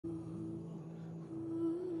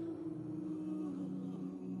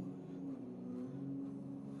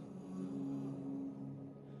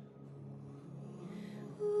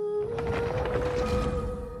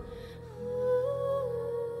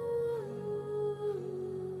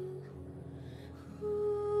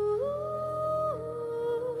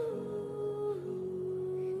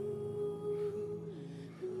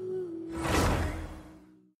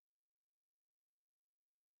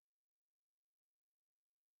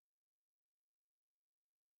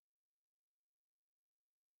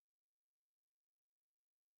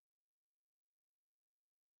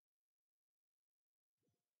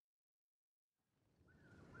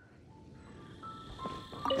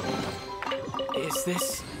Is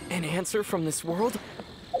this an answer from this world?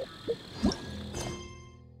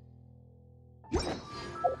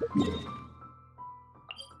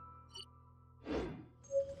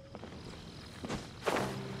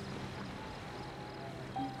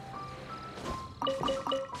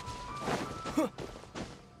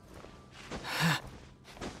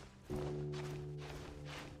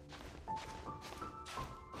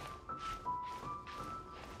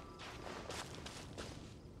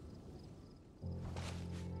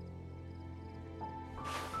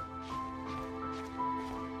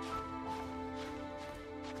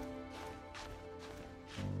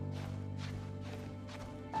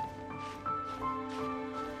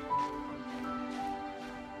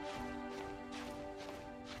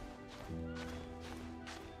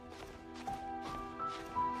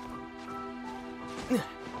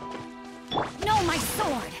 No, my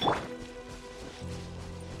sword!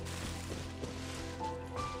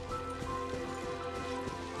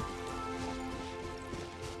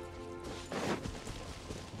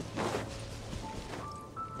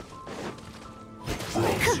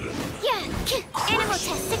 Animal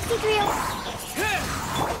test 63.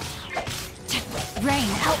 Rain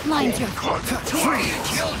outlines your Free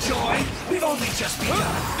killjoy! We've only just begun!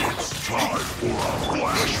 It's time for a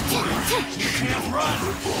flash freeze! You can't run!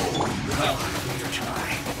 Well, you try.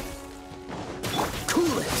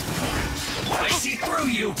 Cool it! I see through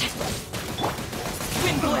you!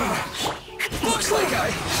 Windblade! Looks like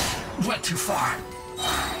I went too far.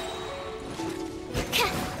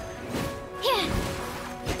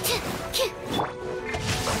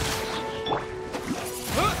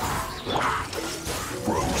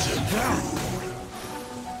 Frozen through!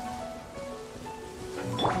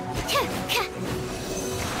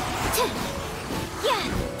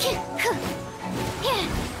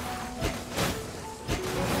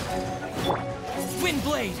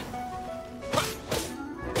 Windblade!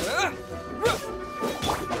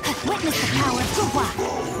 witness the power of Gua.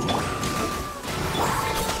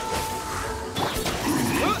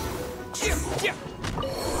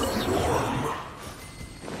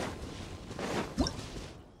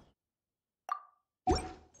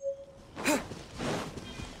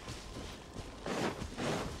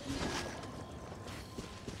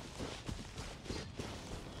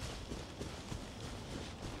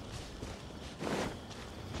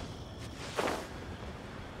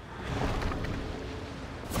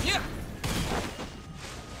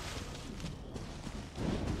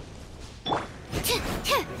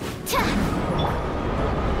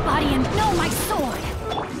 Body and no, my sword!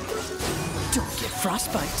 Don't get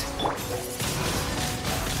frostbite.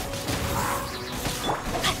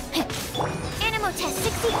 Animal test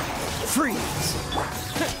 60. Freeze!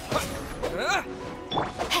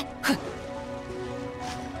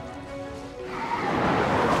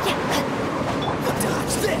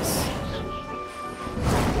 Dodge this!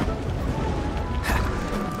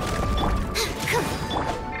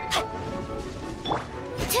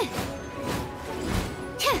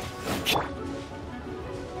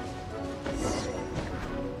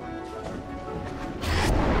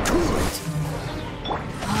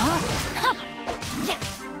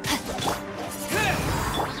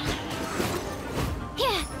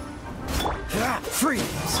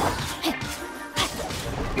 Freeze!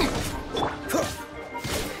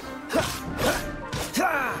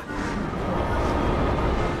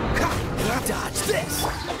 Dodge this!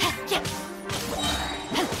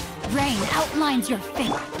 Rain outlines your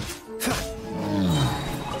fate.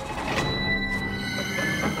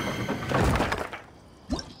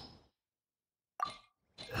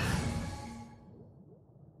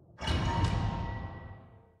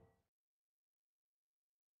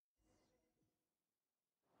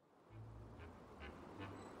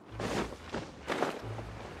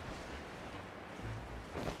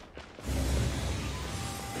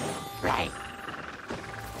 Right.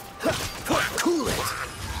 Cool it!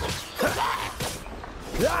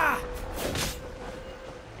 Ah!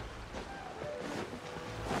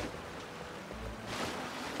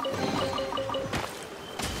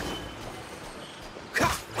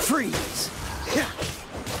 Freeze!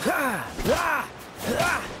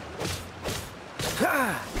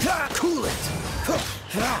 Cool it!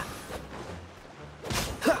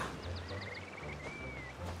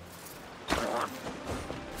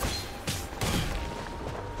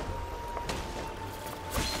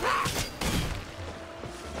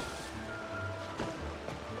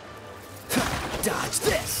 Dodge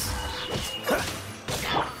this!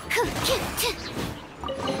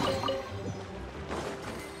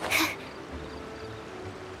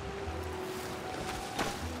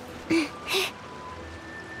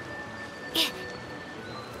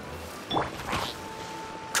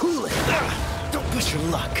 Push your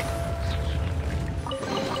luck.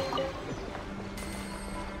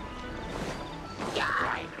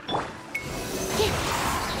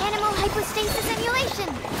 Animal hypostasis emulation.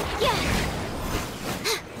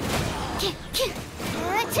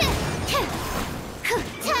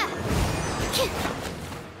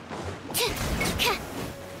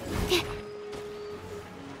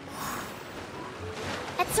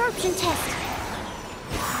 Absorption test.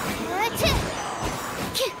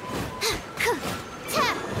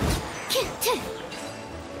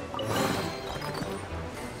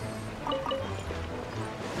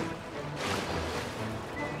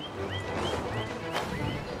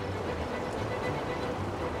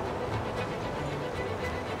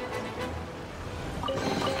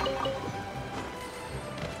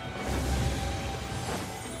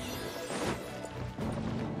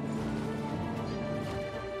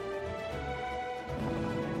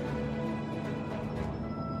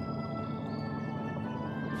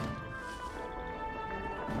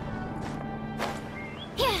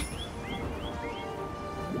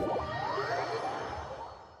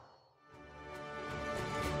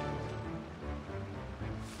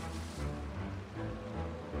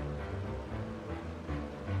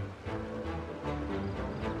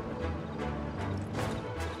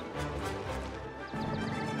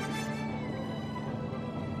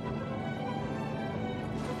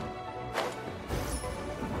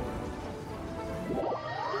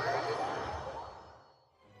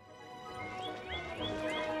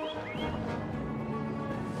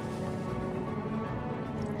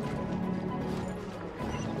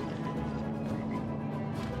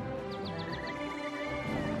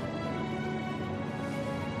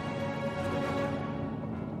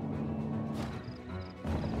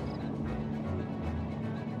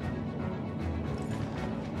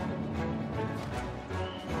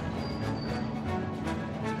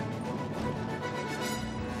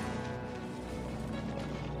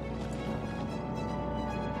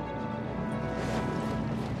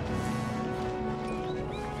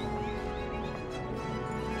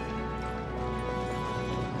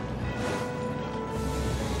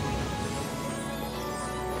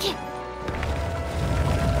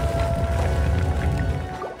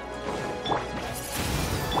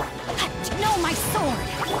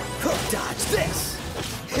 Dodge this!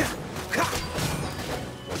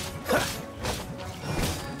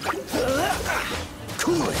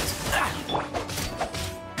 Cool it!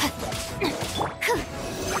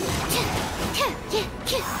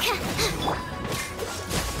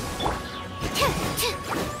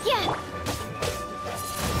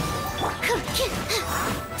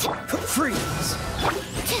 Freeze!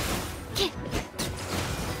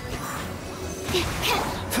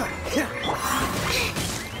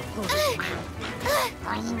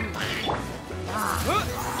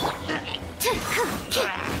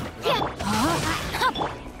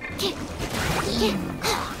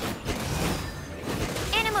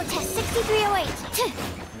 Animal test 6308.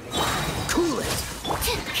 Cool it!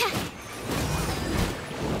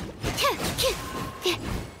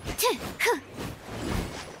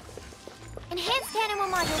 Enhanced animal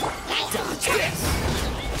module. Dodge this!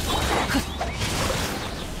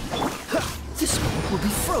 This one will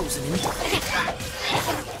be frozen in time.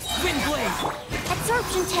 Wind blade!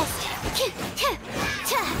 Absorption test.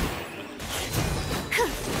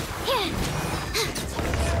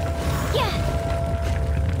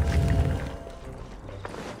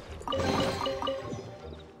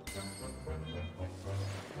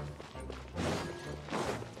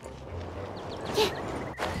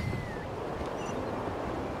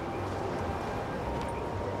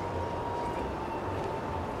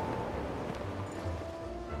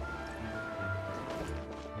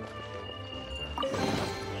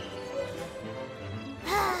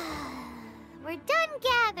 We're done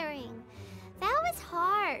gathering. That was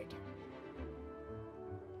hard.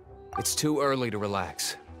 It's too early to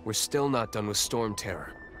relax. We're still not done with Storm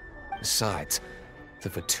Terror. Besides, the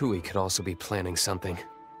Fatui could also be planning something.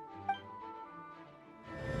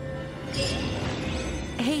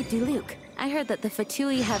 Hey, Diluc. I heard that the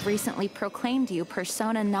Fatui have recently proclaimed you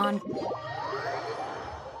persona non...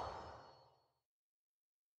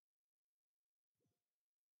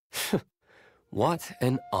 What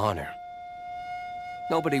an honor.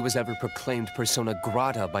 Nobody was ever proclaimed persona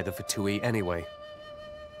grata by the Fatui anyway.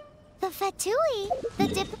 The Fatui? The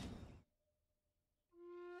dip...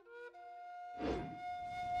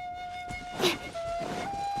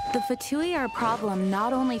 The Fatui are a problem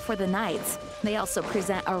not only for the Knights, they also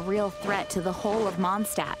present a real threat to the whole of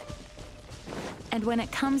Mondstadt. And when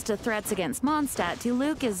it comes to threats against Mondstadt,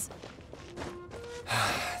 Diluc is...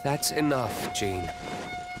 That's enough, Jean.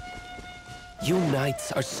 You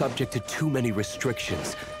knights are subject to too many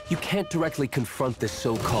restrictions. You can't directly confront this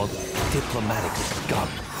so-called diplomatic scum.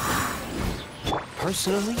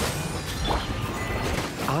 Personally,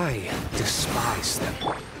 I despise them.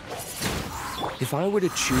 If I were to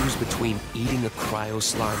choose between eating a cryo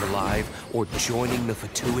slime alive or joining the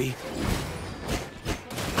Fatui,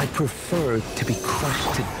 I'd prefer to be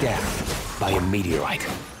crushed to death by a meteorite.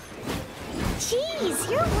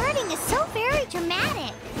 Jeez, your wording is so very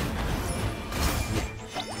dramatic.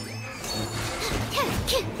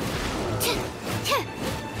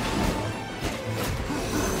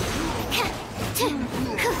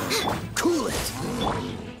 Cool it!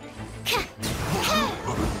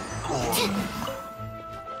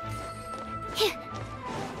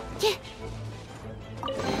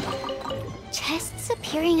 Chests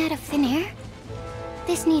appearing out of thin air?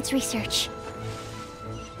 This needs research.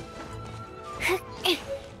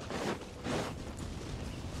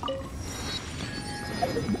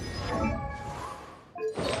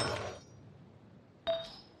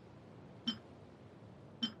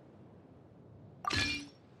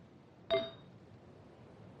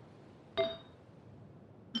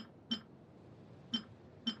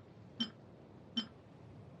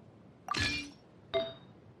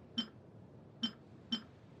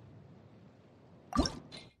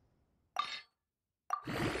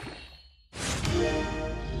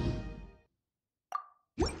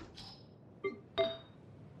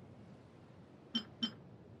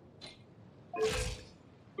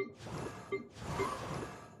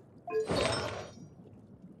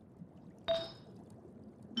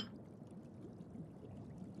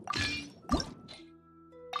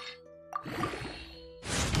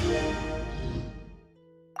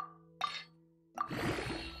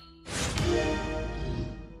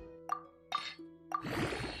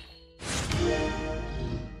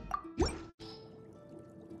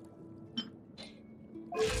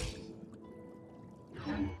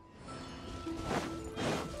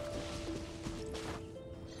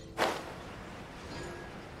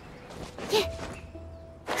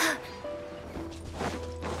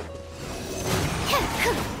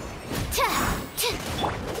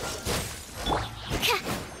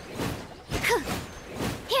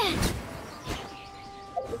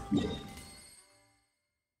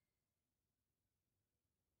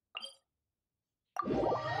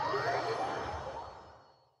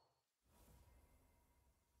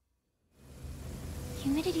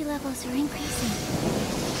 Humidity levels are increasing.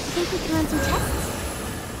 Think we can run some tests?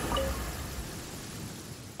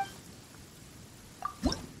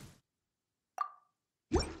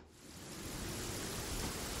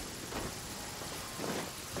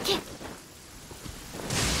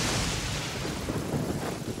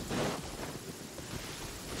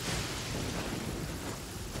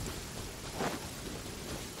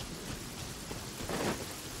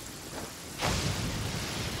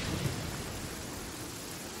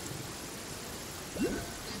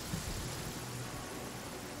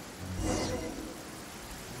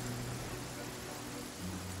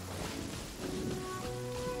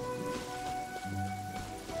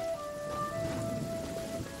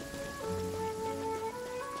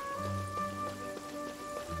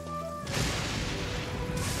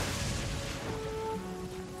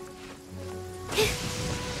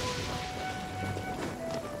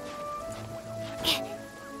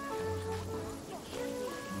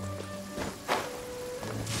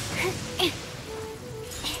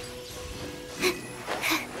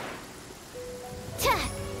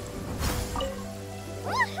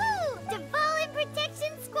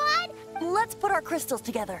 Crystals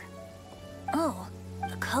together. Oh,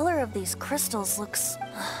 the color of these crystals looks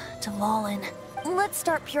Dvalin. Let's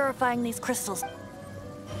start purifying these crystals.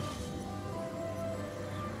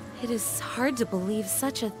 It is hard to believe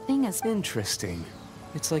such a thing as... Interesting.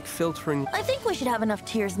 It's like filtering... I think we should have enough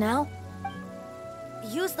tears now.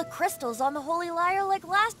 Use the crystals on the Holy Lyre like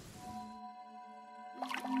last...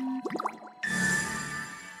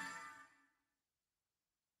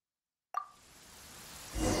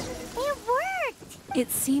 It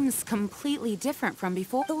seems completely different from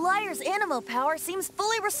before. The Lyre's animal power seems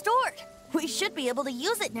fully restored. We should be able to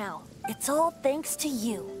use it now. It's all thanks to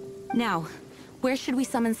you. Now, where should we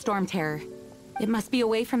summon Storm Terror? It must be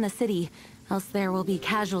away from the city, else there will be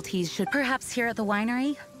casualties. Should perhaps here at the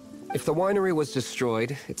winery? If the winery was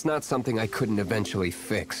destroyed, it's not something I couldn't eventually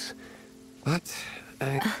fix. But,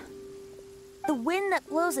 The wind that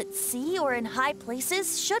blows at sea or in high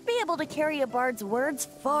places should be able to carry a bard's words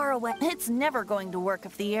far away. It's never going to work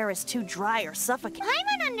if the air is too dry or suffocating.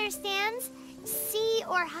 Paimon understands. Sea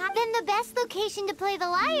or high, then the best location to play the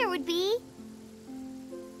lyre would be...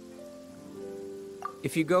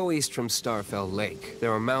 If you go east from Starfell Lake,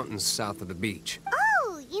 there are mountains south of the beach.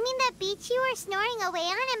 Oh, you mean that beach you were snoring away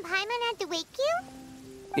on and Paimon had to wake you?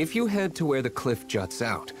 If you head to where the cliff juts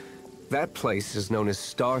out, that place is known as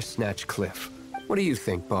Star Snatch Cliff. What do you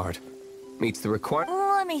think, Bard? Meets the requirement?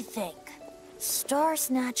 Let me think. Star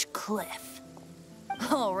Snatch Cliff.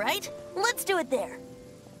 All right, let's do it there.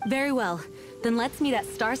 Very well. Then let's meet at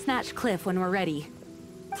Star Snatch Cliff when we're ready.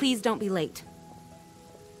 Please don't be late.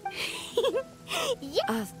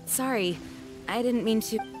 Yeah. Sorry. I didn't mean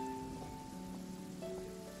to...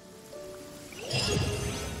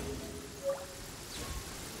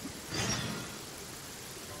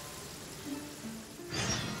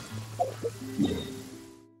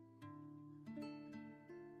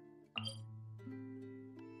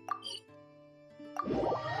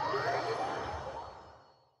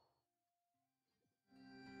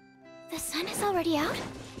 The sun is already out?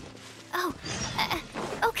 Oh,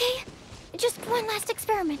 okay. Just one last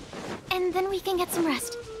experiment, and then we can get some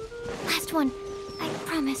rest. Last one, I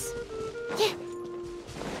promise. Yeah.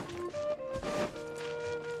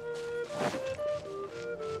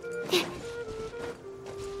 Yeah.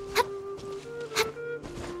 Hup. Hup.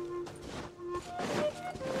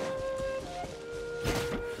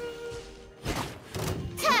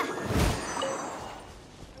 Ta. Ta.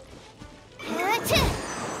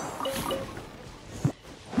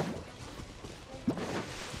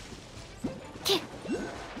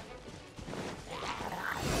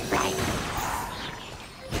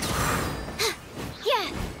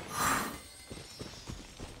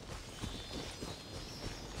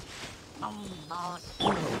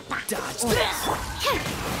 Dodge this!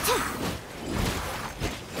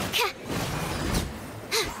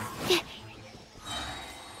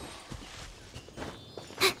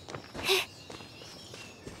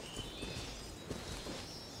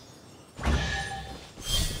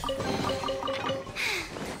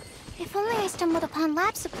 If only I stumbled upon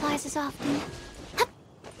lab supplies as often. Hup.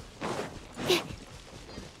 Yeah.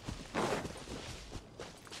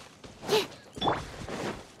 Yeah.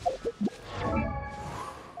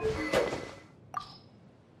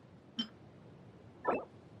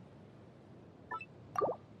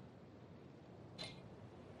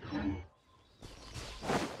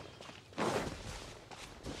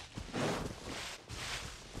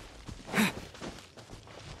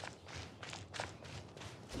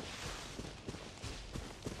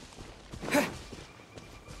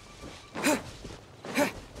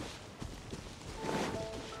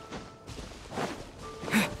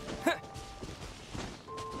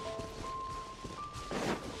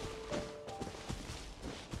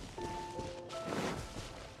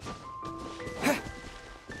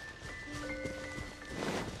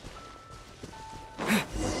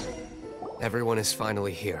 Everyone is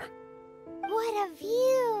finally here. What a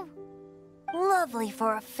view! Lovely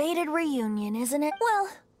for a fated reunion, isn't it? Well,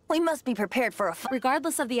 we must be prepared for a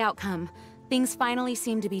Regardless of the outcome, things finally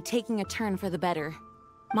seem to be taking a turn for the better.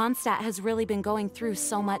 Mondstadt has really been going through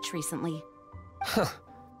so much recently. Huh.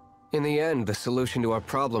 In the end, the solution to our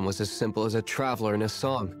problem was as simple as a traveler in a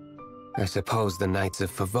song. I suppose the Knights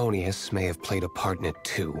of Favonius may have played a part in it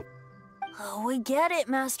too. Oh, we get it,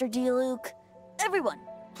 Master D-Luke. Everyone,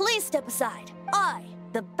 please step aside. I,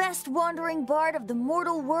 the best wandering bard of the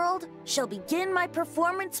mortal world, shall begin my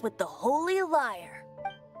performance with the Holy Lyre.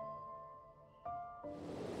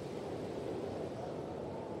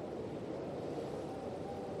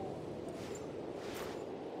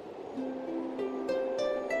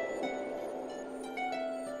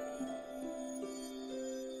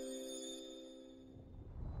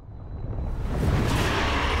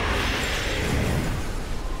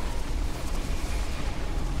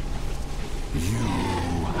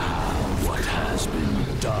 What has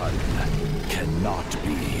been done cannot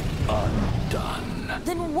be undone.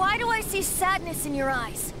 Then why do I see sadness in your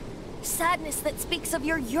eyes? Sadness that speaks of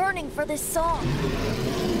your yearning for this song.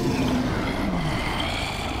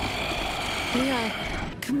 We are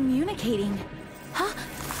communicating. Huh?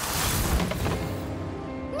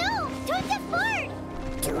 No! Towards the fort!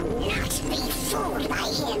 Do not be fooled by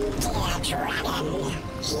him, dear dragon.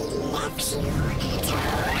 He left you to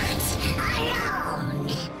rot alone.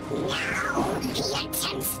 Now he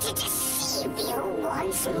attempts to deceive you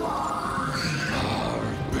once more.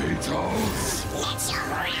 Beetles. Let your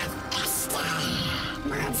wrath fester.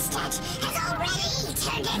 Mondstadt has already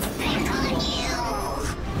turned its back on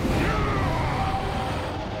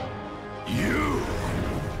You.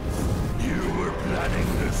 You were planning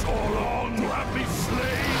this all along to have me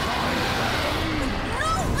slain.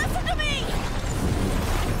 No, listen to me!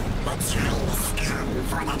 The time has come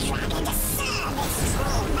for the dragon to serve its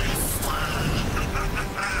true master.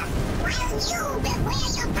 While you bewail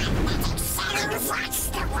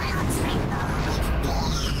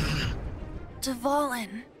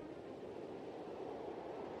Dvalin.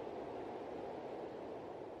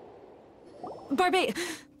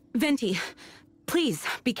 Venti, please,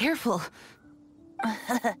 be careful.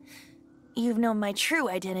 You've known my true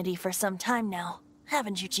identity for some time now,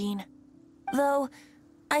 haven't you, Jean? Though,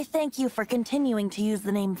 I thank you for continuing to use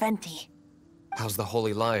the name Venti. How's the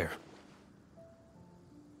Holy Lyre?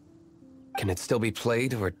 Can it still be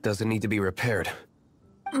played, or does it need to be repaired?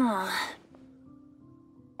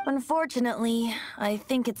 Unfortunately, I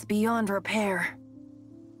think it's beyond repair.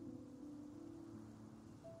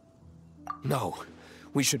 No.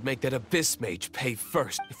 We should make that Abyss Mage pay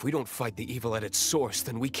first. If we don't fight the evil at its source,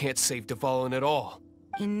 then we can't save Dvalin at all.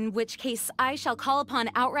 In which case, I shall call upon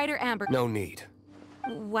Outrider Amber. No need.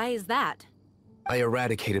 Why is that? I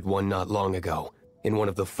eradicated one not long ago, in one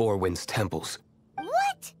of the Four Winds temples.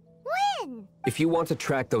 What? When? If you want to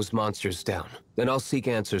track those monsters down, then I'll seek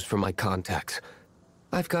answers from my contacts.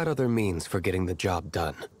 I've got other means for getting the job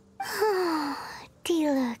done.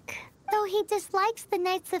 Diluc. Though he dislikes the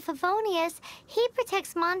Knights of Favonius, he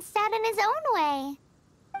protects Mondstadt in his own way.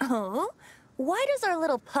 Oh? Why does our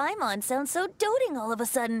little Paimon sound so doting all of a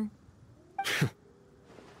sudden?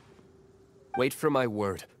 Wait for my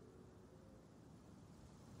word.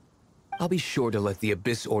 I'll be sure to let the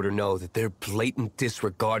Abyss Order know that their blatant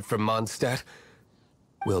disregard for Mondstadt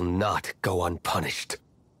will not go unpunished.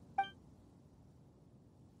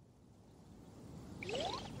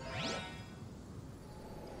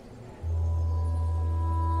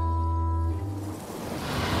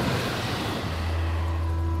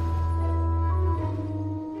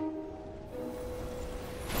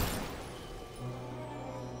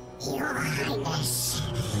 Your Highness,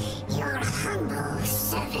 your humble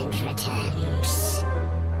servant returns.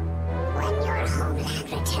 When your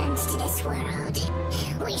homeland returns to this world,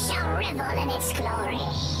 we shall revel in its glory.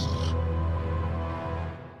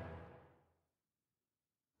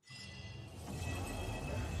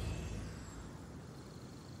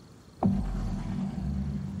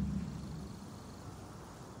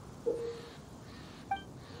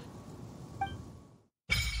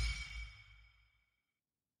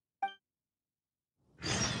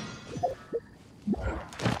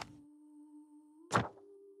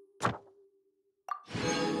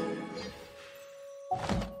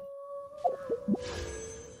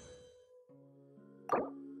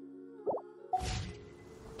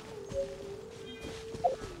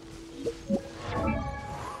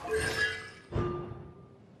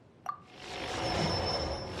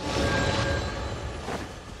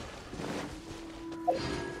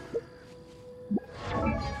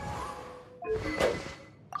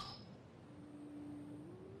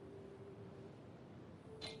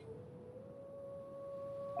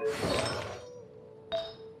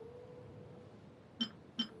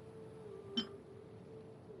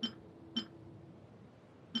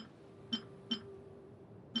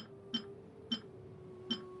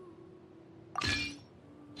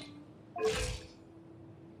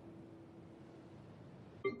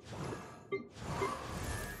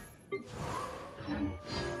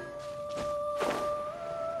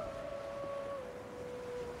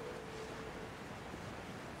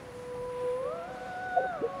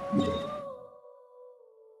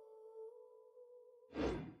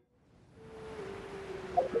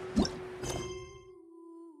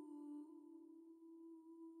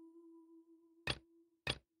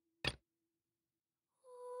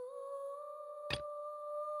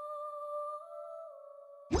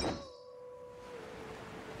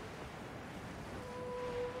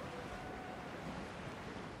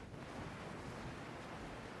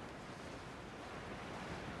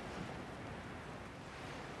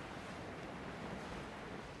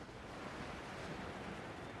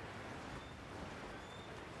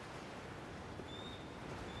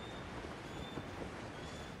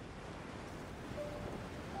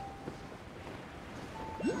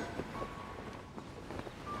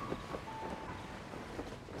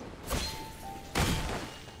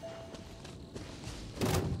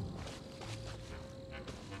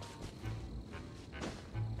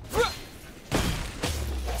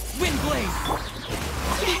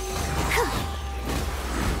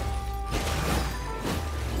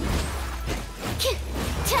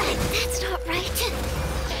 That's not right.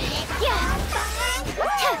 Yeah.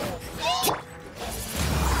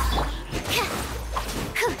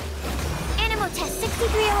 Animal test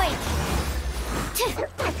 6308.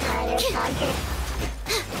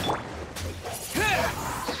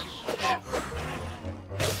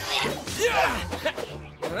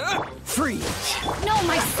 Freeze! No,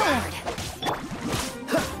 my sword!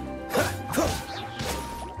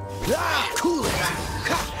 Cool it!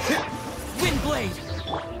 Windblade!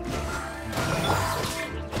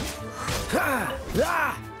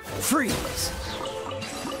 Ah! Freeze!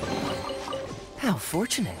 How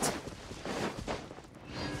fortunate.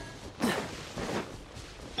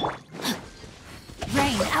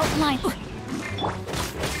 Rain, outline.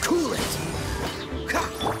 Cool it!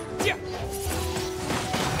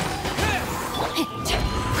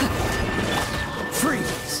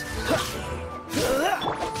 Freeze!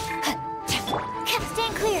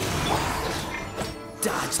 Stand clear.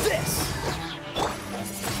 Dodge this!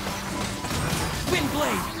 Wind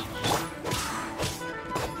blade!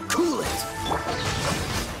 Cool it!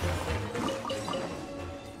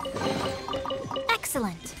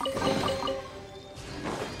 Excellent.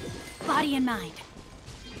 Body and mind.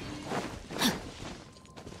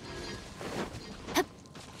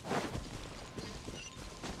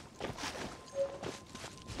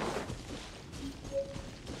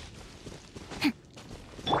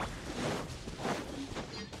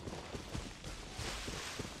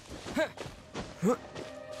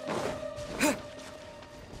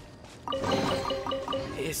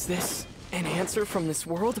 Is this an answer from this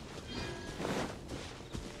world?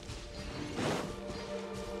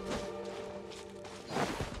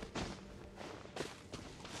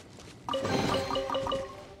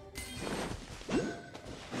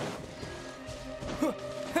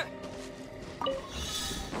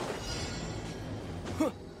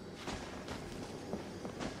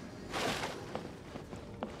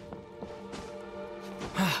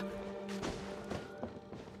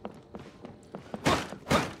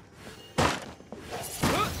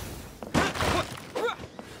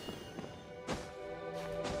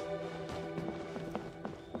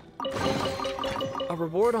 A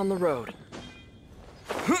reward on the road.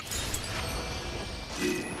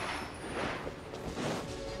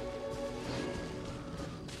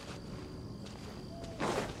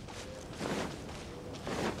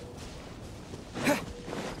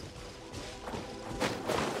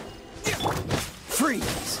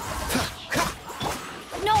 Freeze!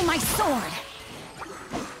 No, my sword!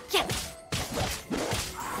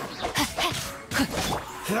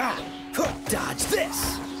 Dodge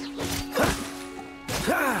this!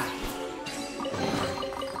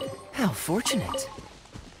 How fortunate.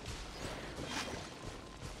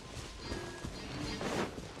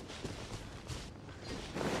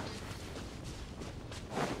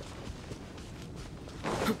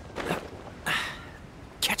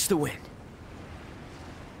 Catch the wind.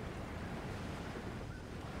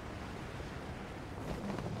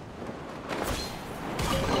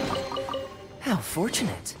 How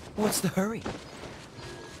fortunate. What's the hurry?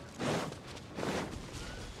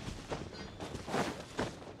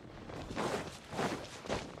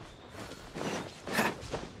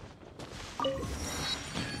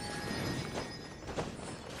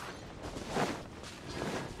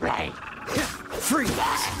 Right. Freeze!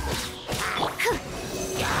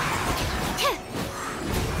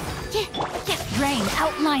 Rain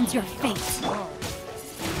outlines your fate.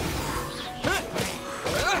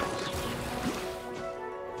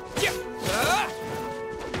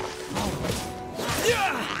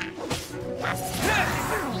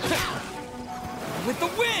 With the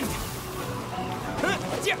wind!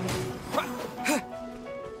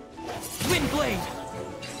 Wind blade!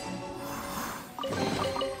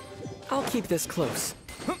 I'll keep this close.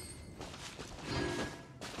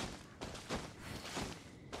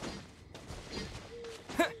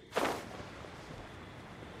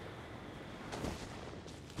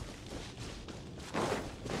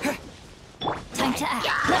 Time to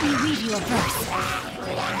act. Let me read you a verse.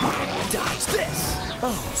 Dodge this!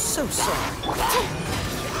 Oh, so sorry.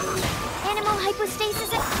 Animal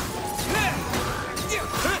hypostasis.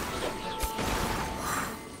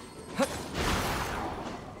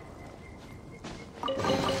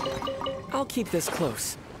 I'll keep this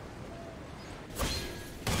close.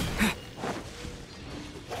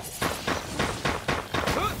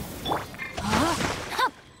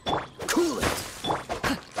 Cool it!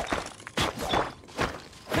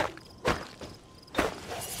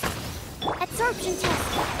 Absorption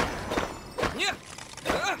test.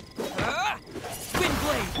 Wind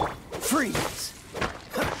blade! Freeze!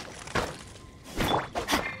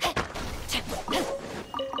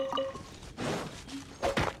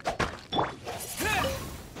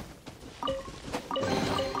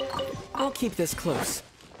 I'll keep this close.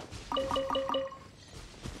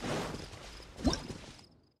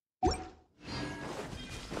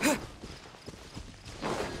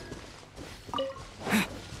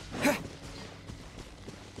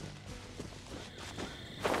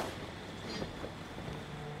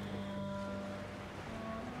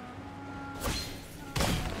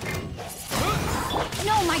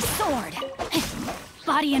 No, my sword.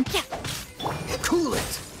 Body and Cool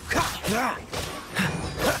it!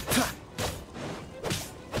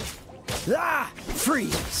 Ah!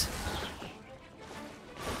 Freeze!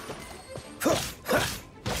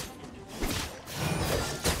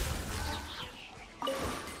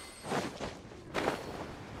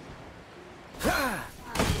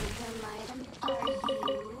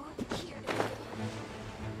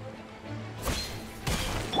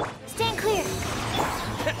 Stand clear.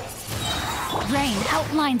 Rain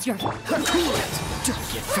outlines your... Cool it! Don't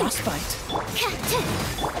get frostbite!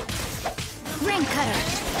 Rain cutter.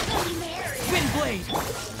 Wind blade!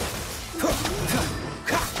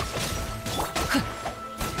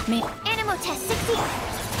 Animo test 60.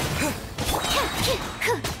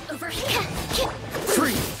 Over here.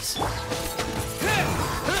 Freeze!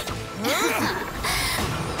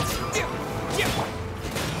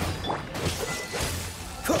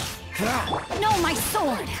 No, my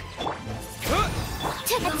sword.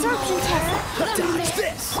 Absorption test. Dodge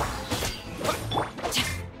this!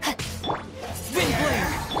 Wind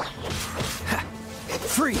blade!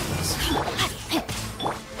 Freeze!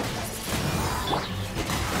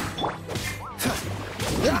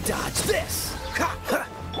 Dodge this!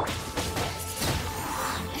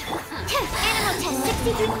 Animo test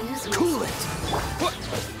 63. Cool it!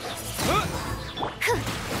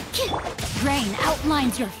 Rain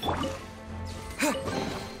outlines your...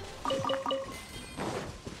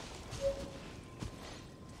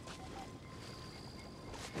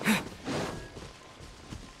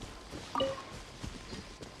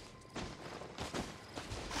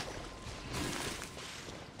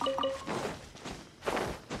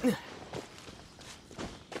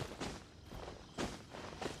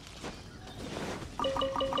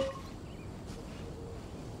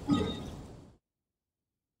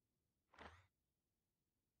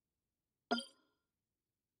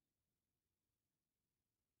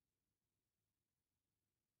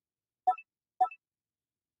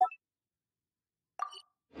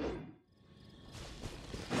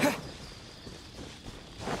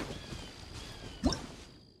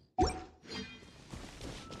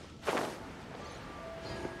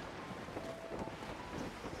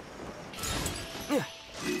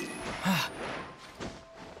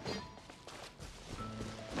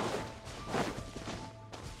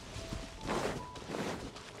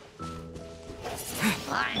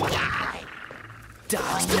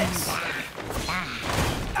 Dodge this!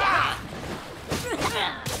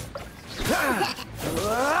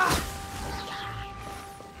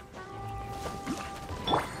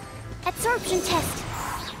 Absorption test.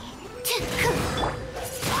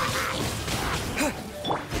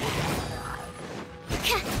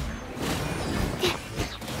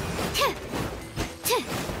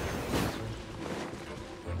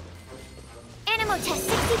 Animo test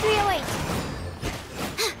 6308.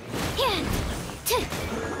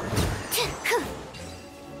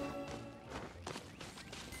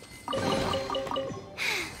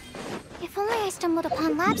 If only I stumbled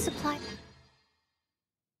upon lab supply.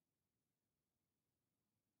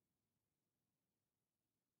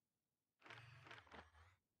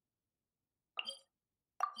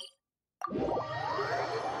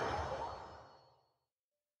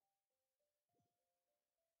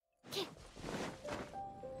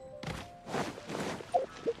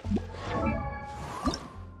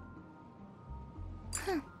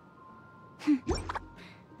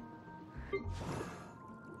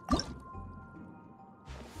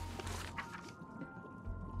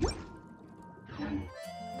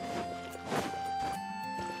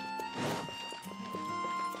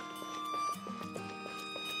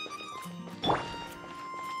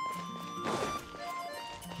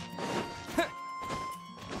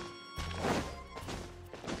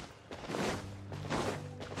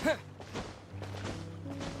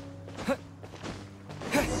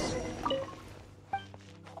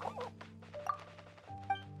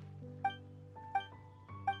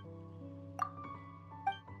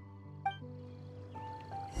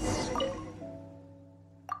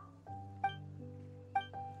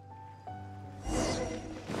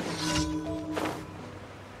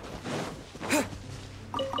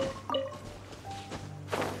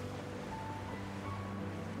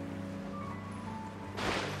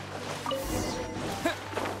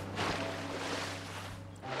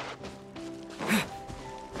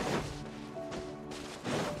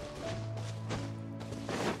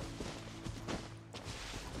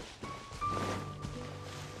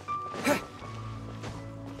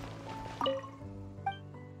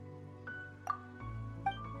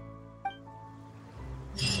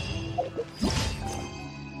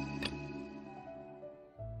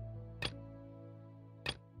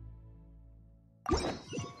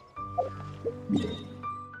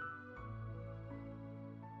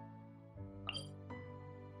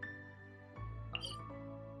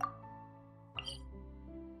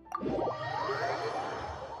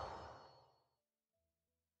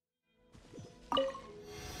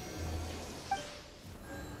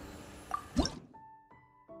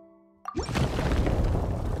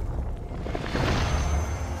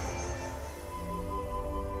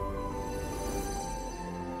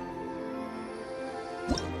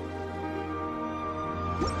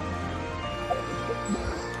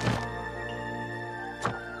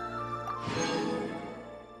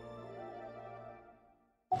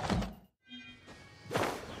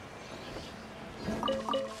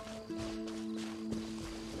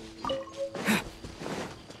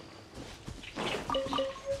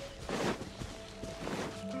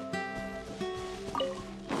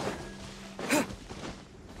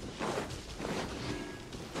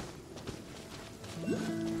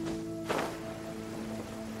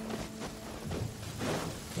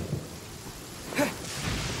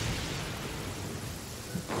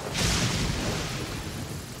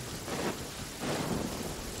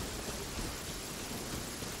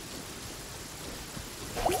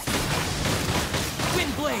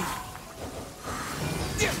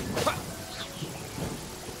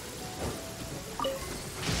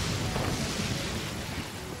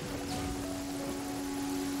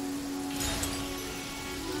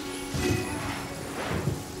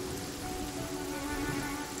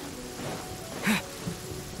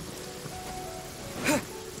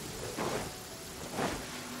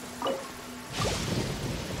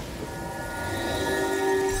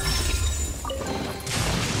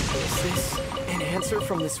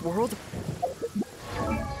 from this world.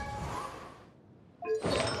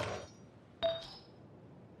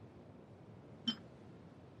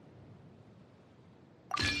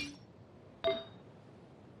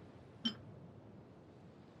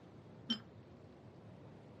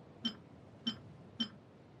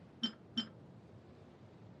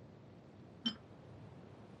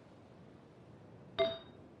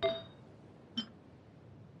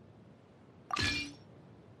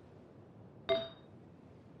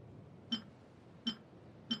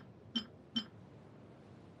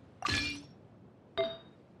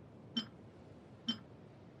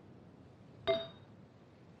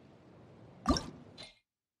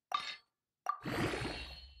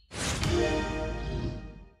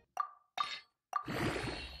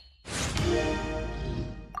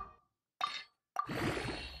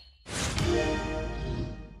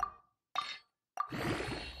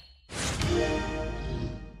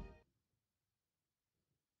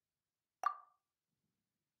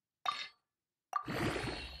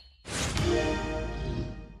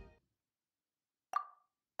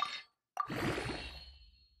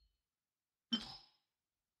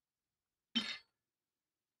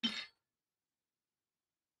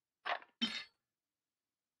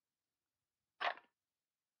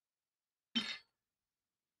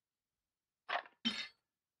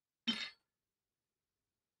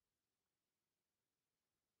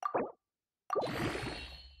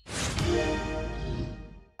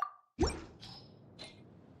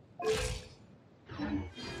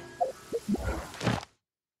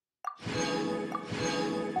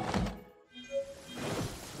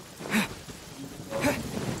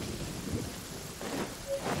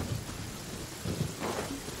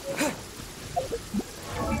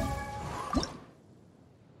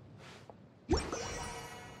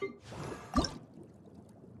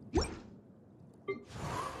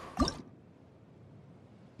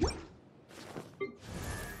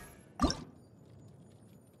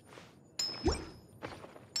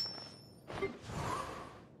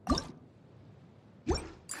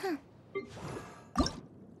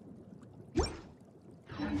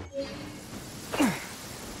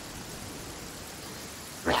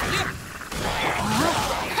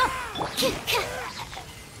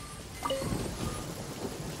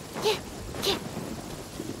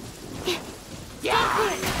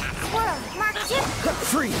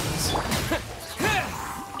 Freeze!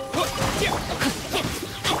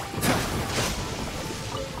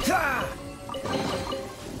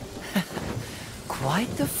 Quite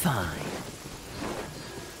the find.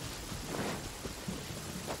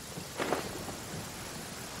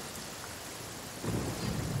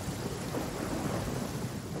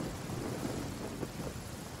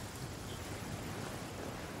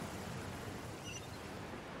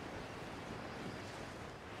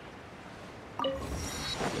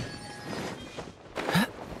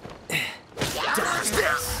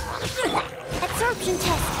 Absorption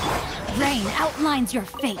test. Rain outlines your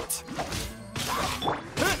fate.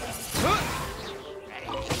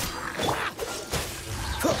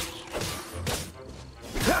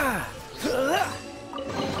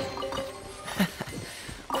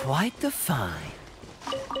 Quite the find.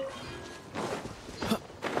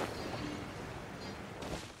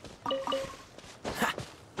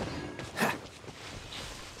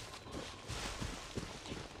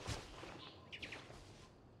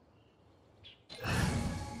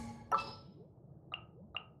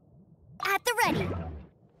 At the ready.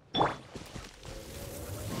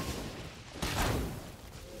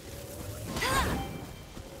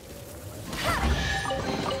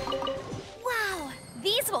 Wow,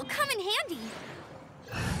 these will come in handy.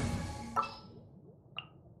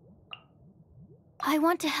 I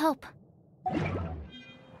want to help.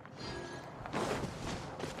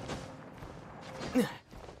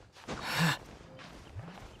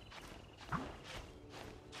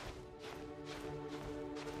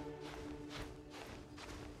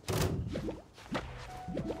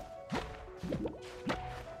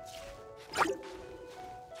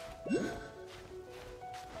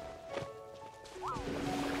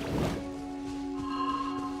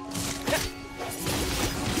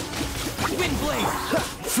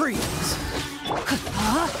 Freeze!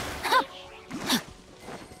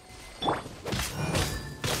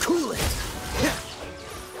 Cool it!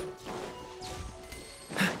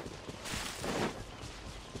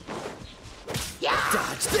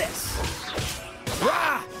 Dodge this!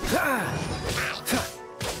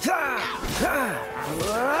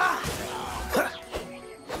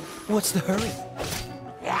 What's the hurry?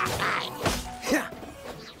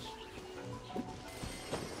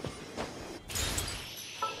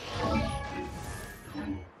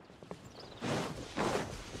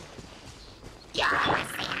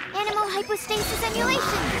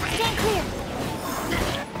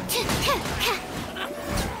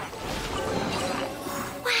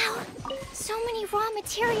 Wow, so many raw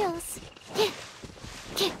materials.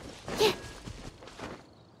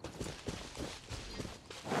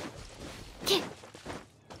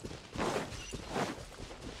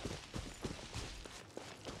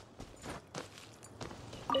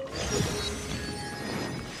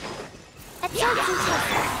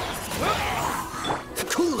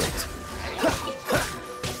 Cool it!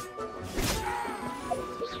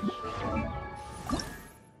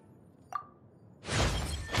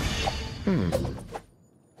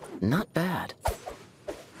 Not bad.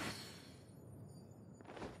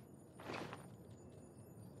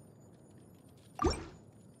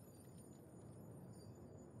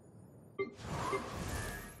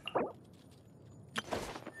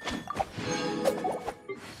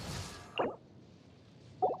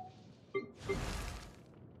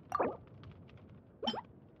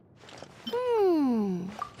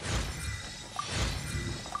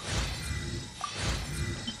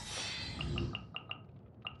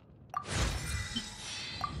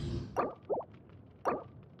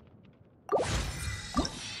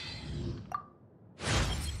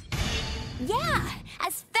 Yeah,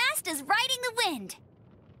 as fast as riding the wind.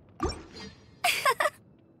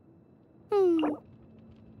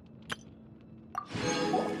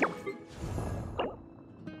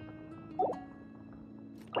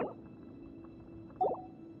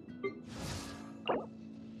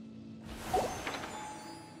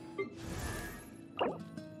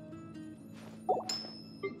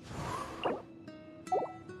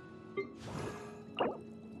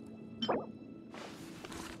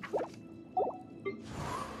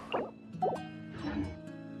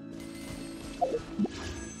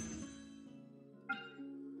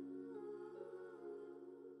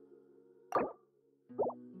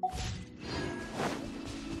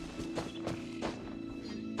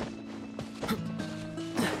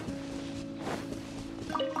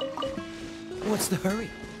 What's the hurry?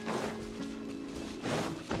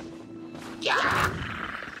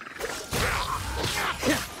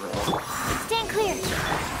 Stand clear.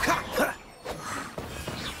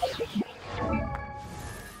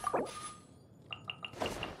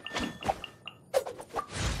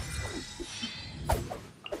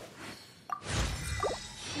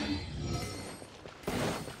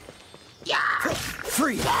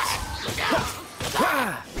 Freeze!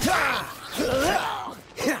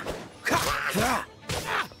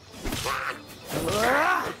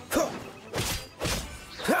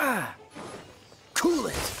 Cool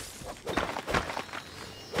it!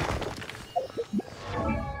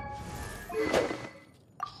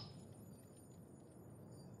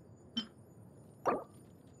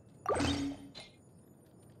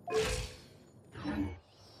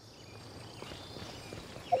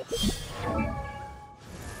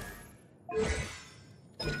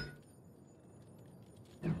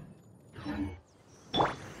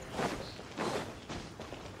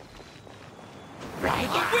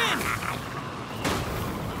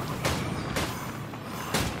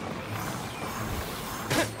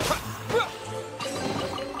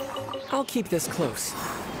 I'll keep this close.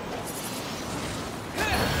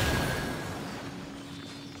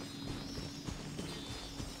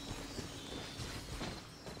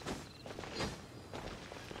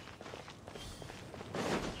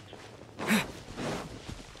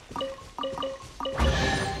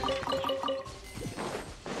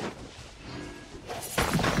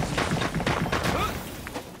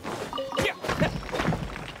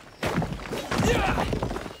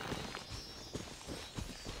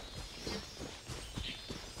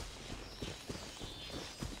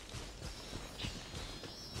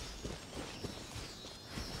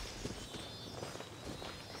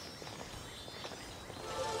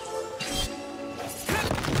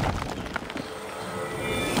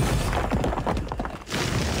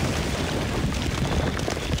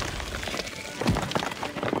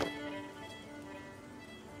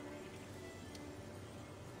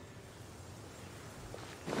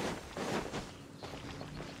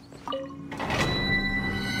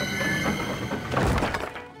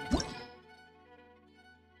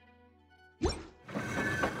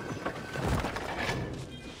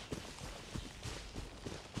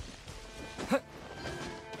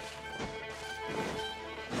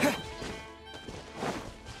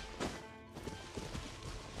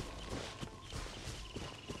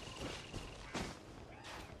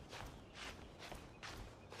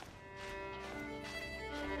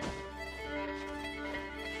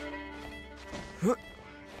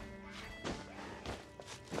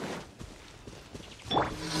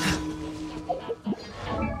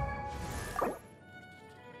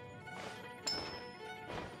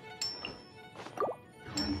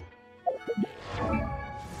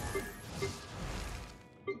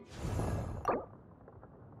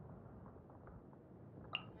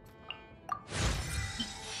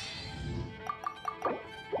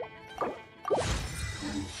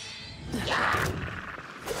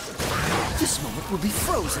 will be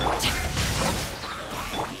frozen.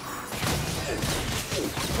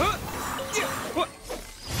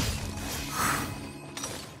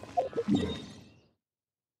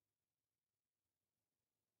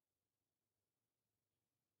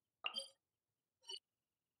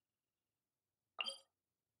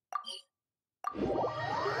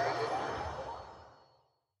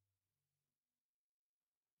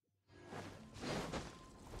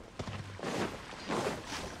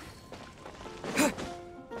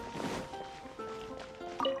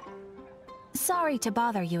 Sorry to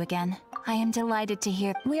bother you again. I am delighted to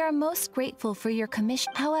hear. We are most grateful for your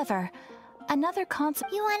commission. However, another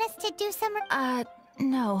concept. You want us to do some...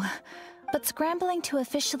 No. But scrambling to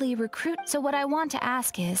officially recruit. So what I want to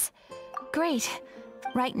ask is... Great.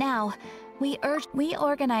 Right now, we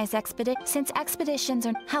organize since expeditions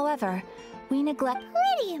are... However, we neglect...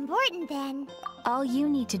 Pretty important then. All you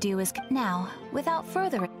need to do is... Now, without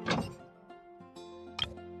further...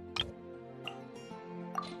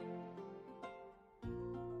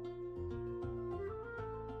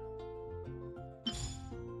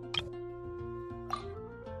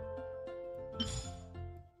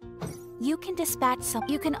 You can dispatch some.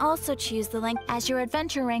 You can also choose the length as your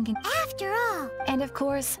adventure ranking. After all. And of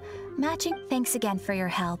course, matching. Thanks again for your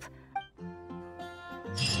help.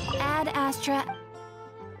 Ad Astra.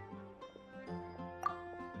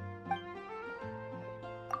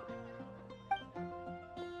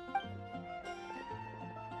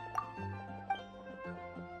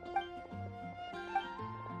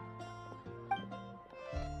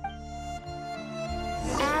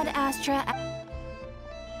 Ad Astra.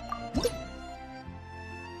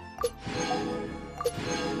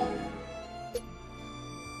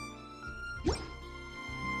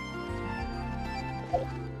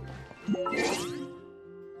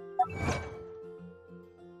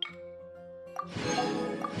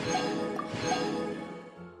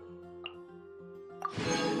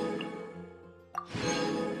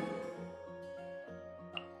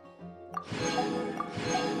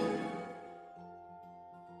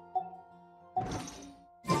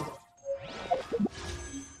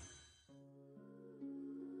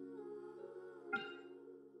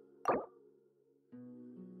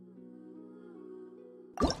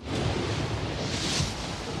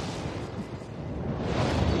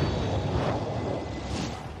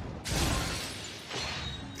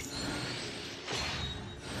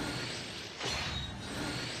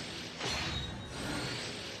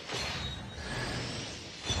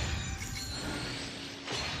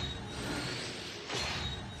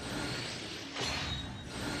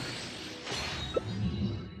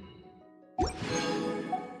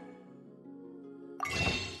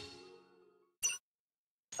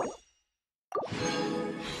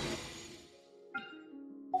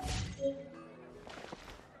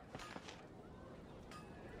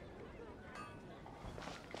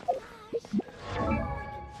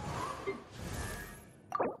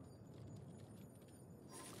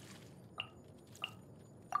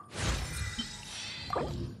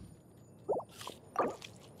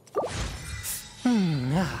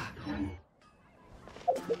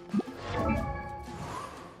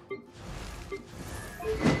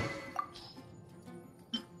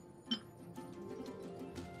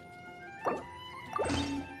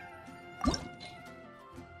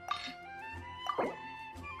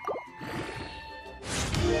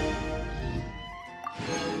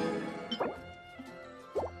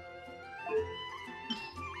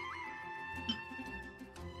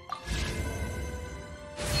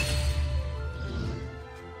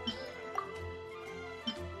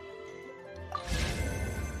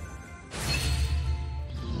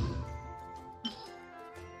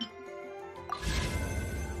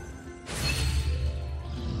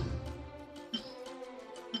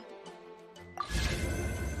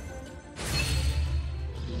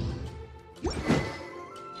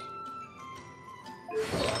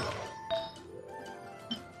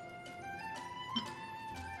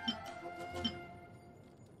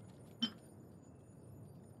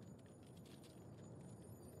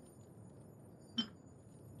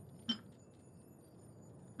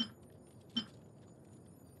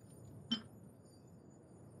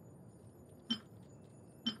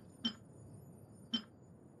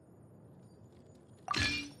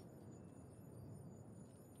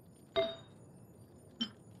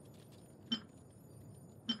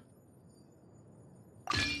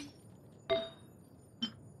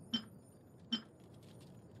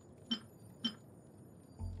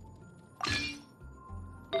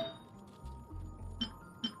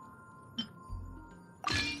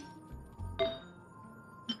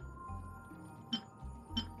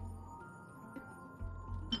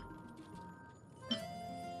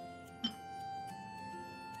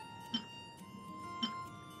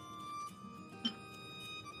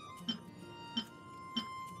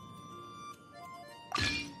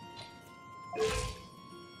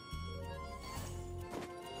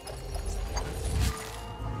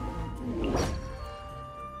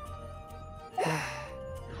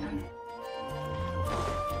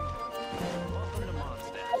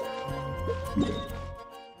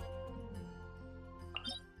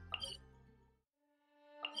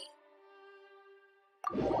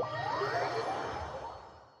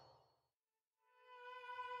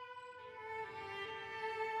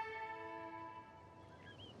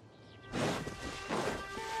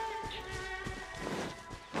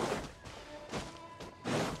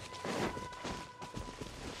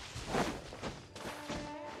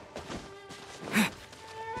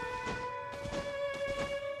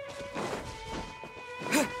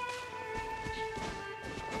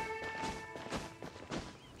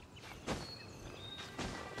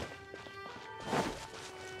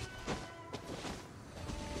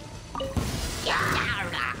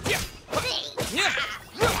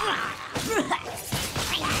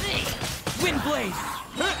 Wind blade!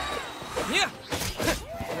 Yeah!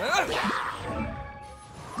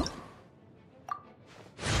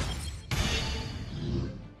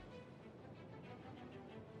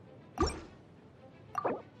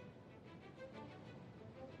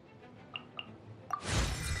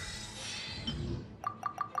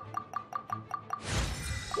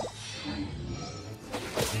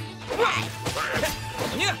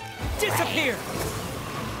 Yeah! Disappear!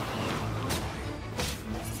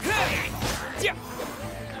 Yeah!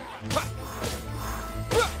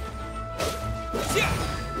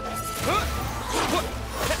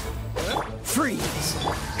 Freeze!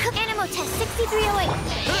 Animo test 6308.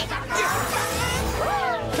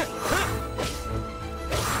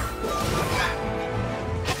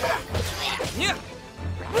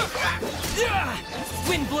 Yeah!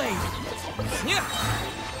 Wind blade! Yeah!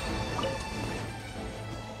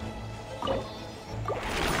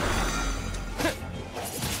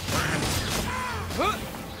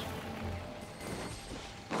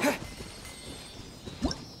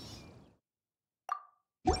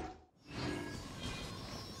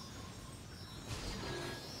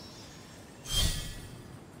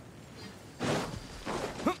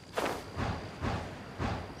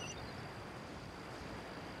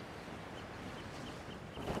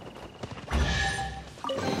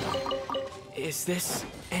 Is this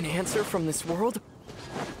an answer from this world?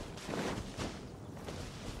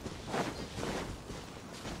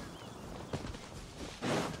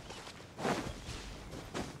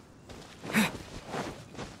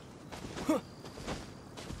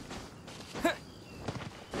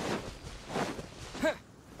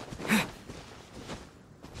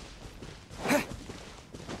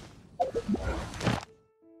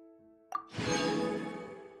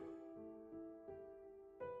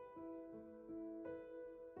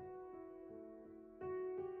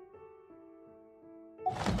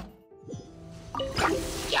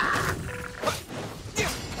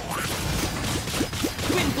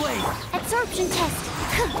 Wind blade! Absorption test.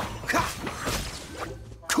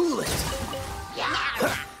 Cool it!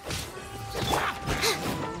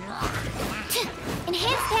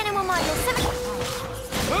 Enhanced animal module 7.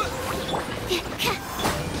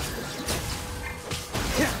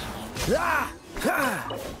 Ah! Ah!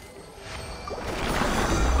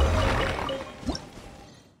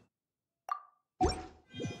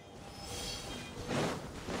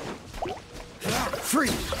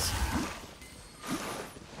 Freeze!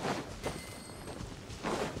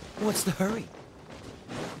 What's the hurry?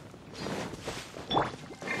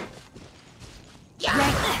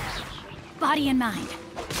 Body and mind.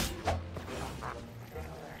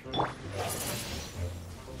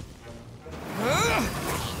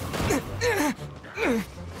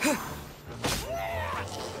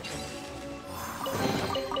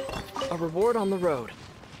 A reward on the road.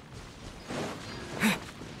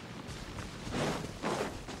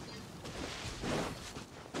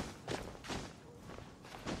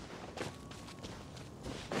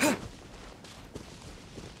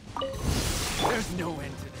 There's no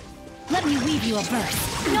end to this. Let me weave you a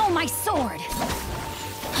verse. No, my sword.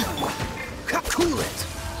 Cool it!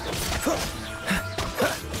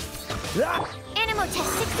 Animo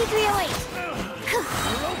test 6308.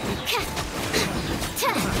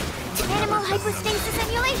 Animal hypostasis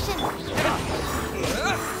emulation.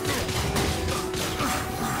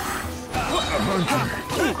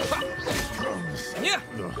 Yeah!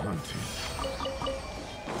 The hunting.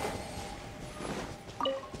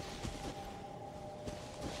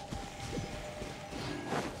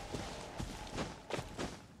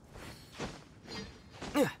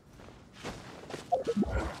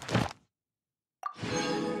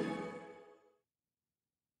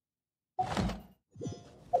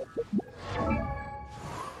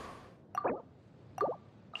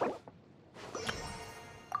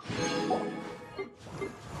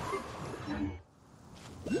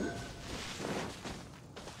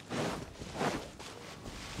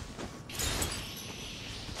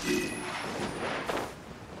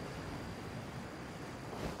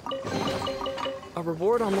 A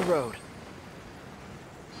reward on the road.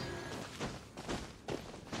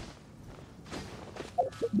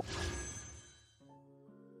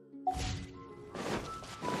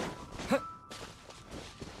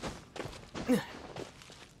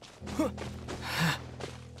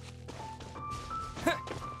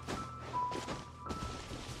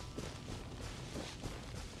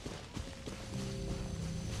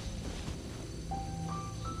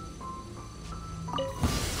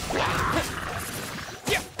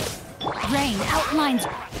 Rain outlines.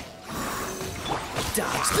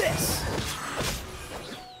 Dodge this!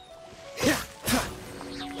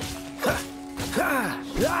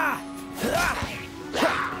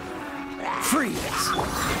 Freeze!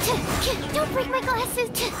 Don't break my glasses!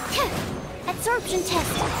 Absorption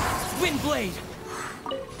test! Wind blade!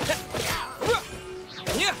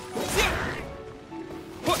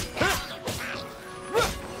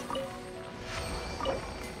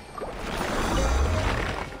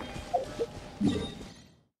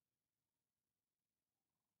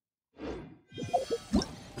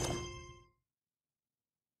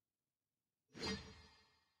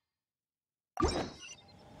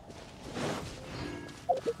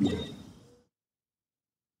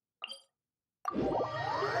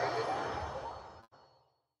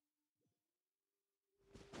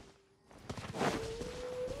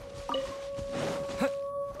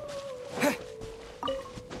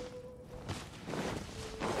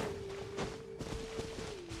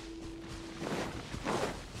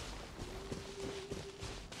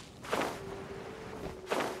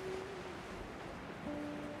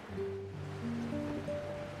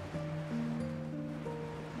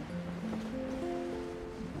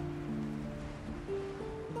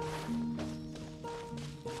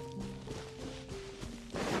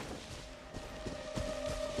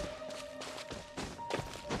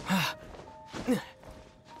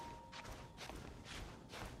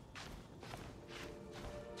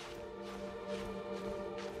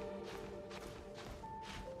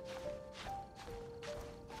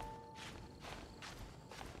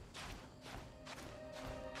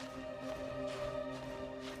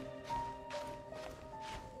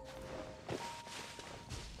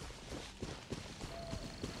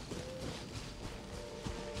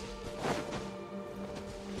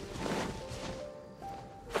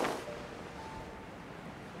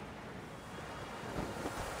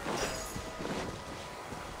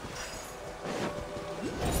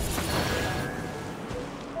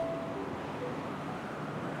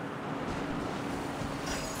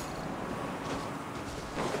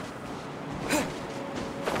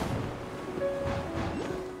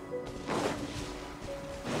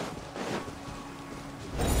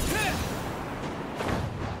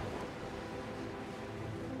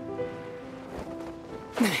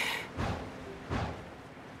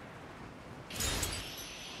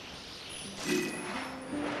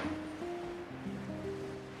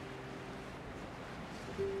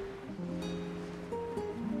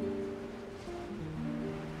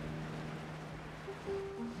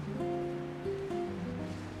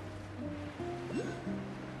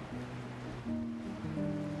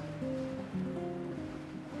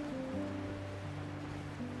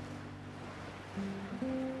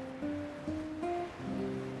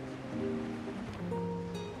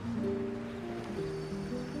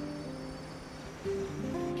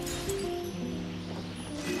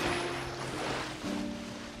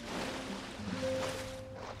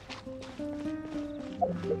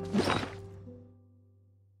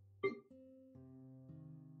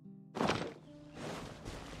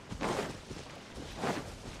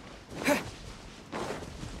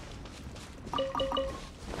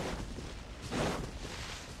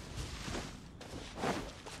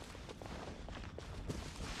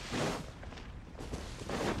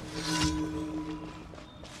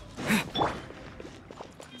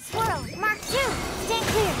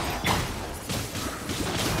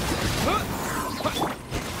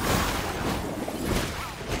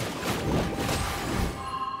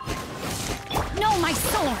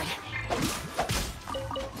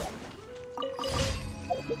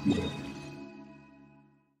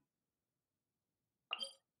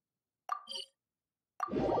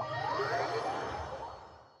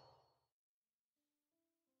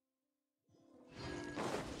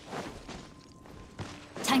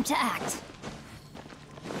 Time to act.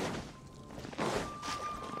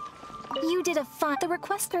 You did a fine. The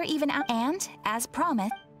requester even out, and as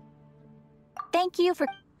promised, thank you for.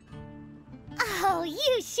 Oh,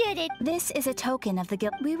 you shouldn't. This is a token of the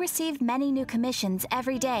guild. We receive many new commissions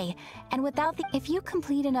every day, and if you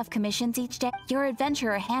complete enough commissions each day, your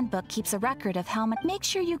adventurer handbook keeps a record of how much. Make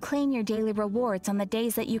sure you claim your daily rewards on the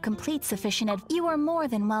days that you complete sufficient. You are more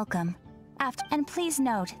than welcome. And please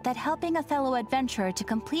note that helping a fellow adventurer to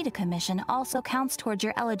complete a commission also counts towards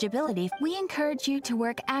your eligibility. We encourage you to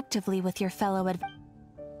work actively with your fellow adventurers.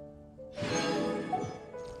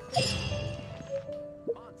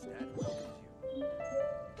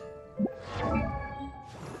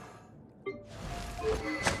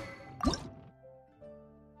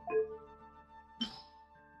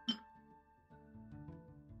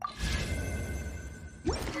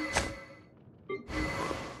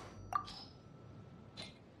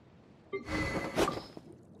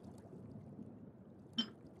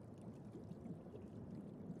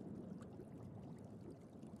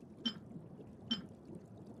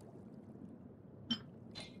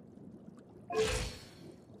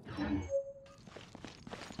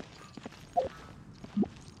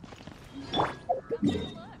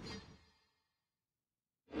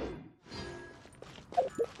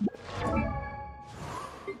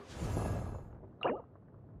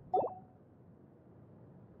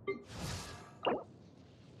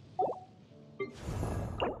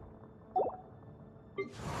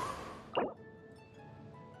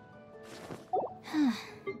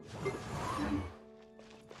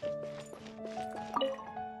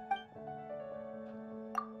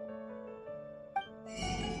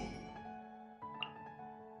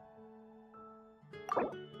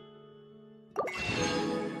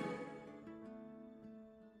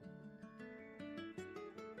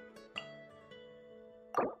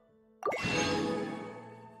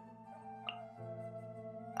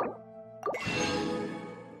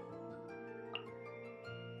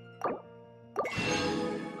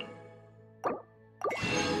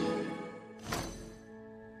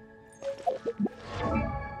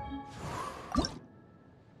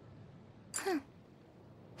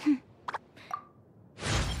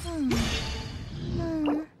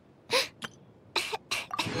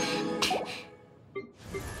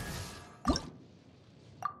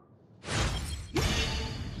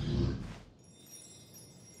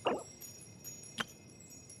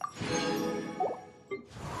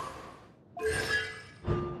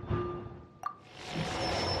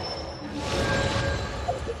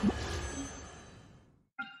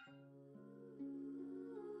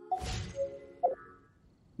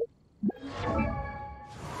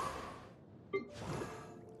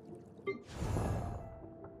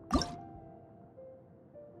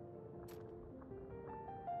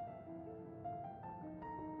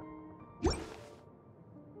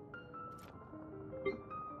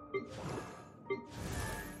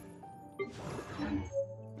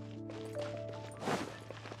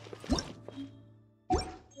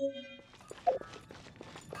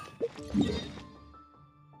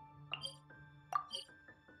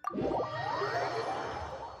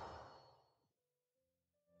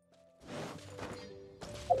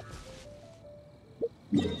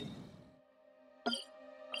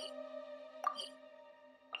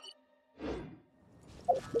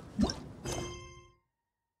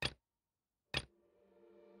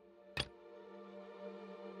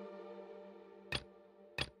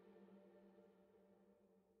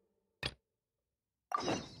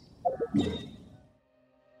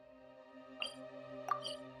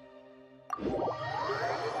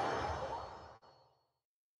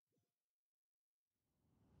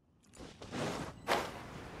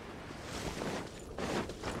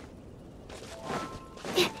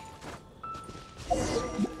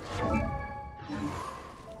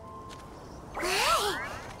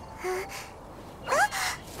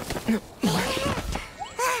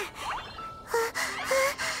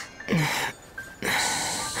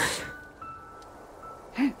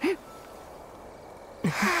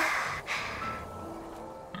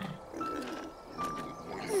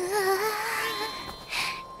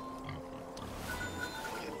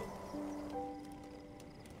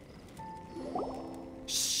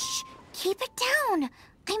 Keep it down!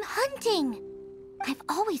 I'm hunting! I've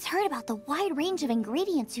always heard about the wide range of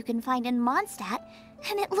ingredients you can find in Mondstadt,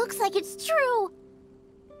 and it looks like it's true!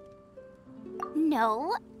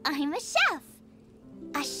 No, I'm a chef!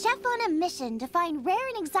 A chef on a mission to find rare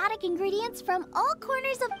and exotic ingredients from all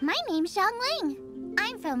corners of... My name's Xiangling.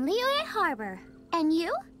 I'm from Liyue Harbor. And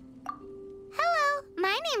you? Hello,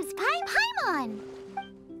 my name's Paimon.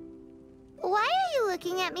 Why are you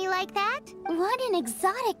looking at me like that? What an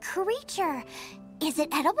exotic creature! Is it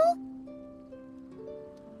edible?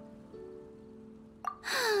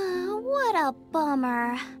 What a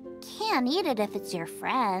bummer. can eat it if it's your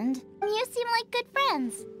friend. You seem like good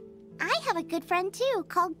friends. I have a good friend too,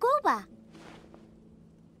 called Goba.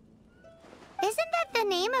 Isn't that the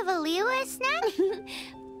name of a Liyue snack?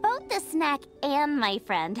 Both the snack and my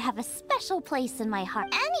friend have a special place in my heart.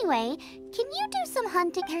 Anyway, can you do some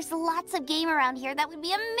hunting? There's lots of game around here that would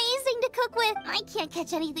be amazing to cook with. I can't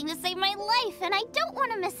catch anything to save my life, and I don't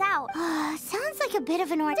want to miss out. Sounds like a bit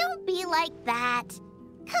of an ordeal. Don't be like that.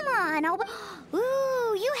 Come on,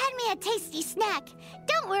 Ooh, you had me a tasty snack.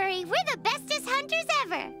 Don't worry, we're the bestest hunters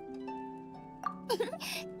ever.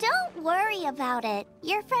 Don't worry about it.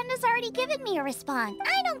 Your friend has already given me a response.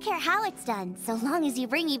 I don't care how it's done, so long as you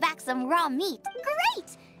bring me back some raw meat.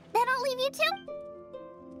 Great! Then I'll leave you to...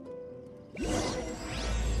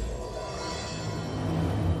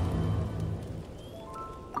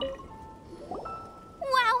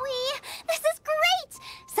 Wowee! This is great!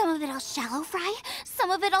 Some of it I'll shallow fry, some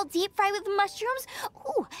of it I'll deep fry with mushrooms.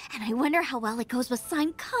 Ooh, and I wonder how well it goes with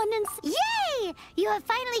slime condensate. Yay! You have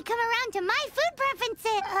finally come around to my food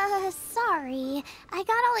preferences. Sorry. I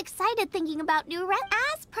got all excited thinking about new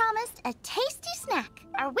As promised, a tasty snack.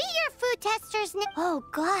 Are we your food testers now? Oh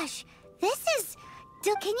gosh, this is...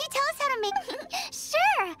 Can you tell us how to make...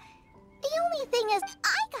 Sure! The only thing is,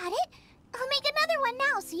 I got it! I'll make another one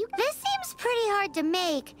now so you... This seems pretty hard to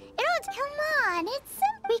make. Come on, it's simple.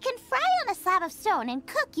 We can fry on a slab of stone and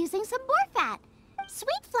cook using some boar fat.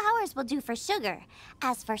 Sweet flowers will do for sugar.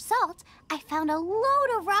 As for salt, I found a load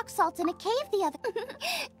of rock salt in a cave the other...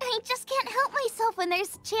 I just can't help myself when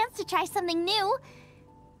there's a chance to try something new.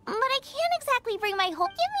 But I can't exactly bring my whole...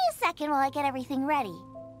 Give me a second while I get everything ready.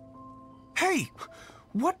 Hey!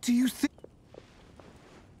 What do you think?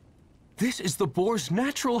 This is the boar's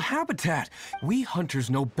natural habitat. We hunters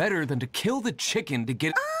know better than to kill the chicken to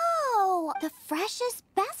get... Oh! The freshest,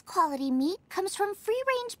 best quality meat comes from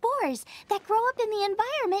free-range boars that grow up in the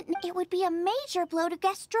environment. It would be a major blow to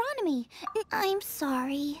gastronomy. I'm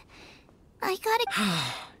sorry. I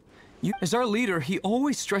gotta... As our leader, he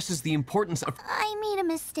always stresses the importance of... I made a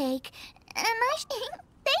mistake. And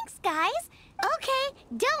Thanks, guys. Okay,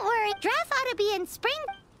 don't worry. Draft ought to be in spring...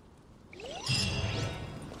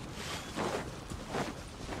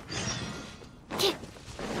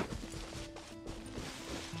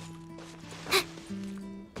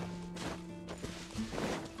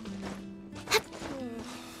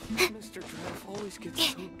 Mr. Draff always gets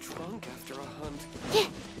so drunk after a hunt.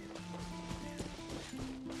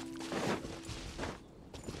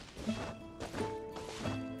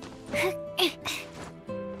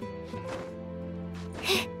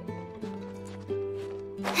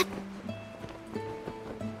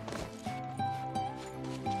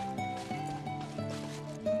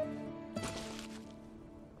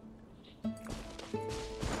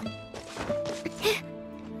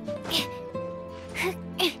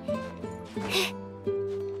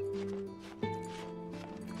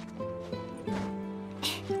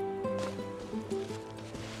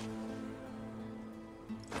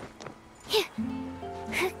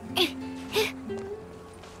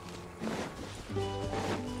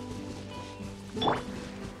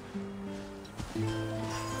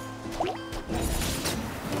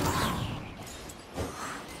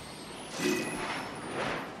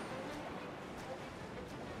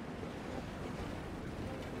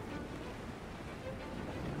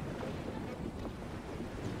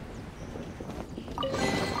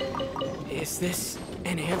 Is this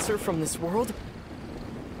an answer from this world?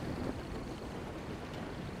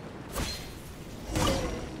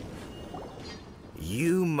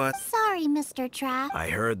 You must... Sorry, Mr. Draff. I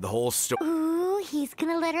heard the whole story. Ooh, he's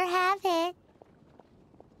gonna let her have it.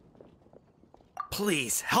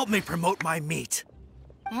 Please, help me promote my meat.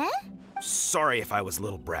 Huh? Sorry if I was a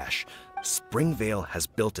little brash. Springvale has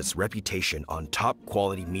built its reputation on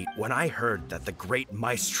top-quality meat. When I heard that the great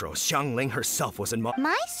maestro Xiangling herself was in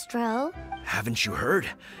Maestro? Haven't you heard?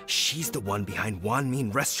 She's the one behind Wan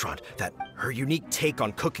Min Restaurant. That her unique take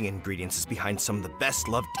on cooking ingredients is behind some of the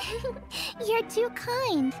best-loved... You're too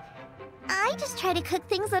kind. I just try to cook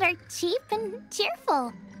things that are cheap and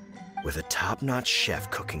cheerful. With a top-notch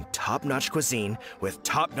chef cooking top-notch cuisine with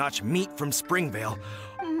top-notch meat from Springvale...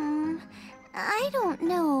 I don't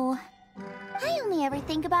know. I only ever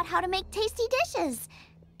think about how to make tasty dishes.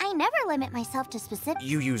 I never limit myself to specific...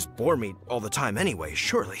 You use boar meat all the time anyway,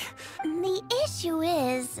 surely. The issue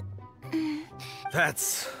is...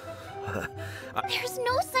 That's... There's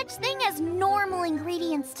no such thing as normal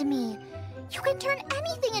ingredients to me. You can turn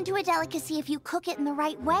anything into a delicacy if you cook it in the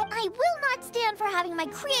right way. I will not stand for having my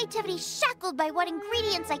creativity shackled by what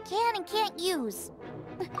ingredients I can and can't use.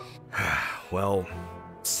 Well,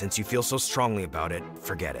 since you feel so strongly about it,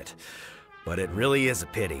 forget it. But it really is a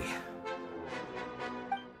pity.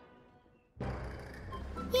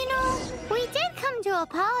 You know, we did come to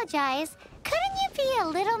apologize. Couldn't you be a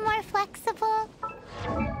little more flexible?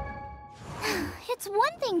 It's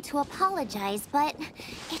one thing to apologize, but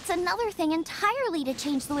it's another thing entirely to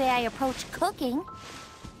change the way I approach cooking.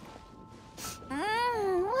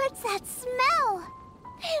 What's that smell?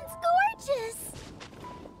 It's gorgeous!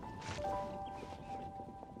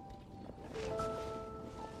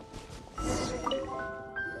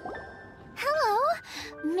 Hello?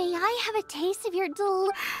 May I have a taste of your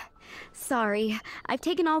Sorry, I've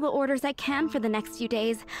taken all the orders I can for the next few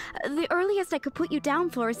days. The earliest I could put you down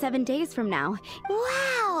for is 7 days from now.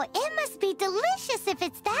 Wow, it must be delicious if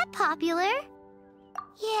it's that popular.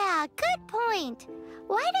 Yeah, good point.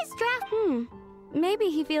 Why does Draft... Maybe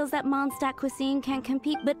he feels that Mondstadt cuisine can't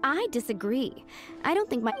compete, but I disagree. I don't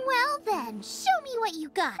think my... Well then, show me what you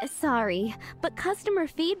got. Sorry, but customer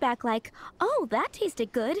feedback like, oh, that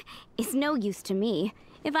tasted good, is no use to me.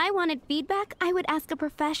 If I wanted feedback, I would ask a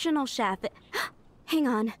professional chef. Hang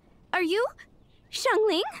on. Are you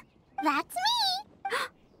Xiangling? That's me!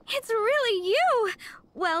 It's really you!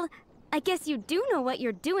 Well, I guess you do know what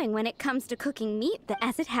you're doing when it comes to cooking meat.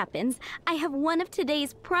 As it happens, I have one of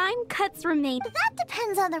today's prime cuts remaining. That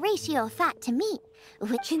depends on the ratio of fat to meat.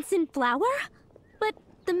 Which is in flour? But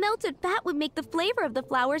the melted fat would make the flavor of the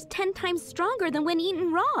flours 10 times stronger than when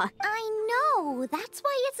eaten raw. I know. That's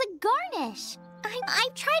why it's a garnish.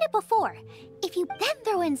 I've tried it before. If you then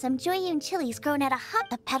throw in some Joyun chilies grown at a hot,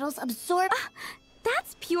 the petals absorb...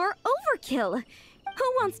 That's pure overkill.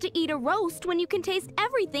 Who wants to eat a roast when you can taste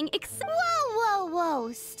everything except... Whoa, whoa,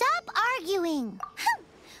 whoa. Stop arguing.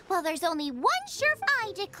 Well, there's only one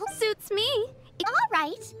I declare... Suits me. All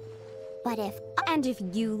right. But if... And if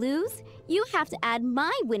you lose, you have to add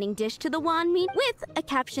my winning dish to the Wan Min with a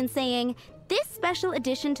caption saying, "This special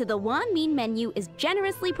addition to the Wan Min menu is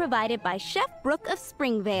generously provided by Chef Brooke of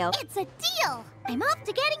Springvale." It's a deal. I'm off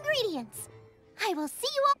to get ingredients. I will see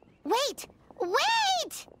you all... Wait!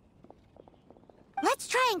 Wait! Let's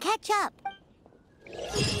try and catch up.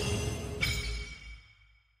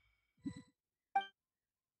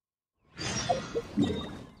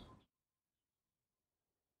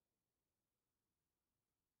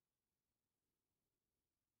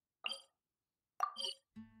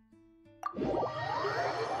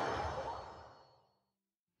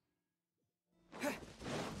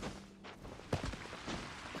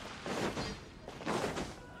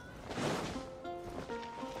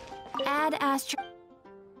 Add astro...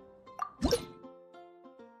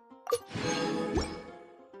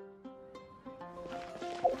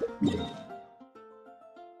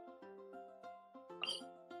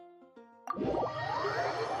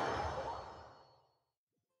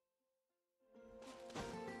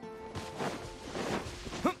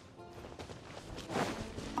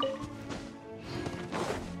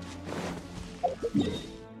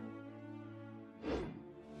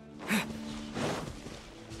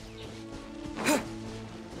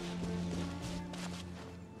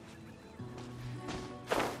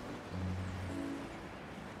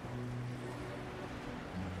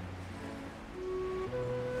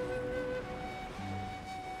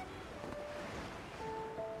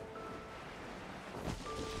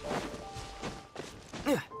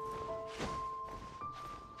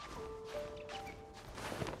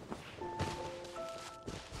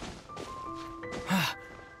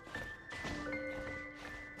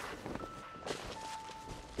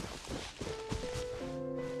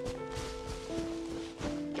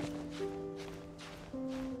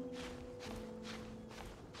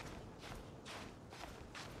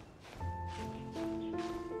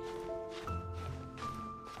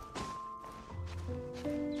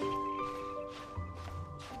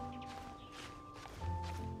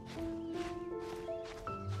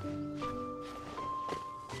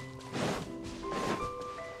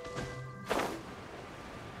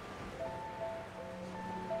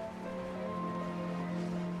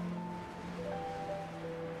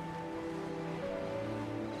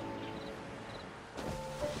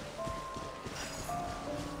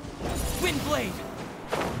 Windblade!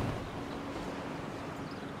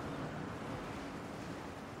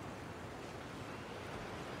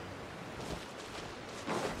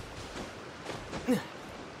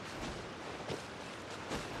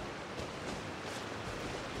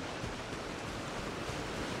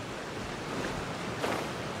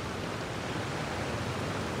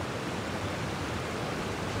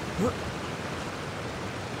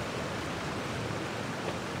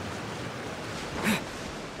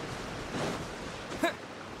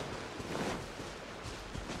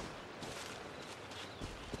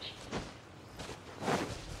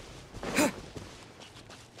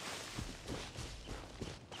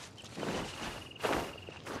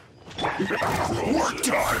 Work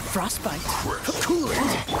time! Frostbite.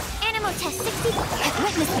 Coolant. Animo test 60.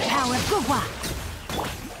 Witness the power of Gua.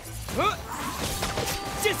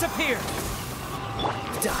 Disappear!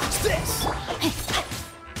 Dodge this.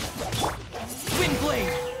 Wind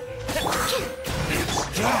blade! It's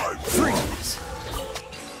time! Freeze.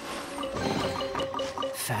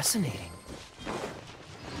 Fascinating.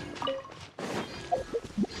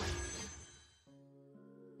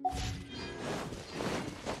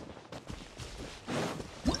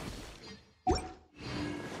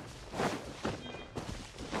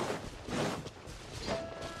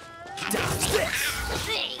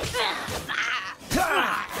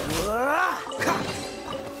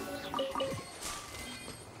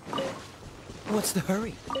 What's the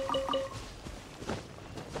hurry?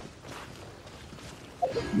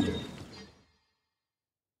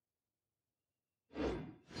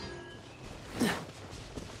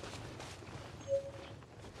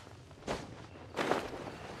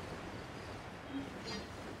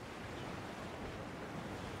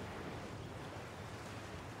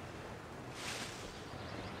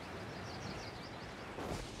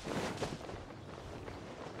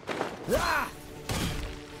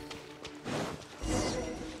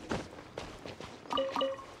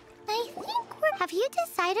 Have you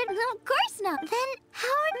decided? Of course not. Then,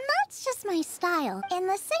 Howard, that's just my style. In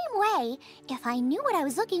the same way, if I knew what I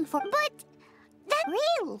was looking for, but then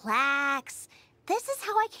relax. This is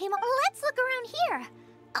how I came up. Let's look around here.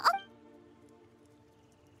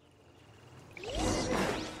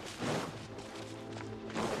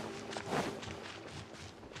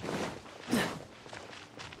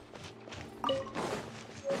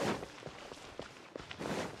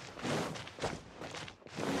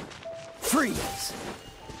 Freeze!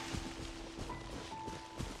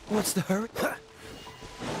 What's the hurry?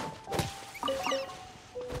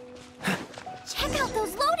 Check out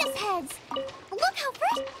those lotus heads! Look how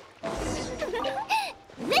fresh...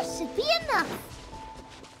 This should be enough!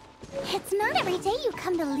 It's not every day you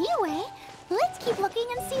come to Liyue. Let's keep looking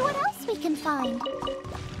and see what else we can find.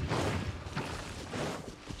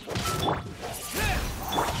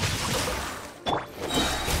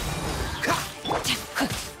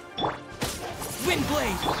 Wind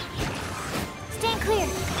blade! Stand clear!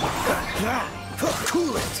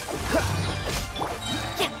 Cool it!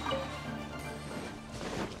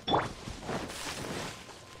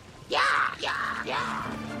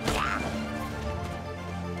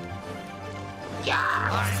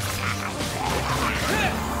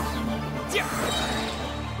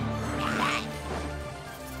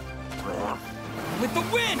 With the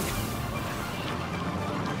wind!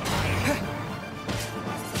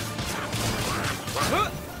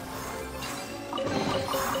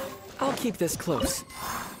 I'll keep this close.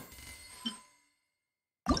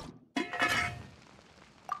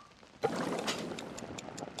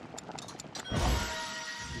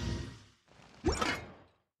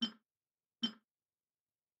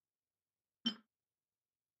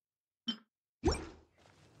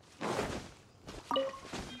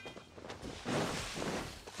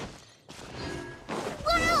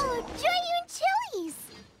 Wow! Giant chilies!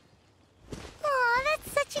 Aw,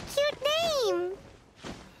 that's such a cute name!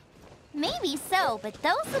 Maybe so, but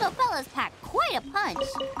those little fellas pack quite a punch.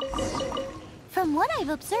 From what I've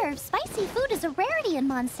observed, spicy food is a rarity in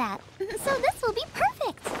Mondstadt, so this will be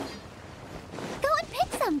perfect. Go and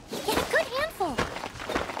pick some. Get a good handful.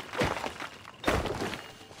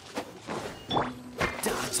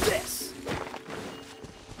 Dodge this!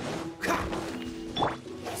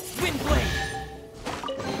 Wind blade!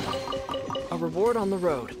 A reward on the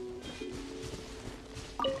road.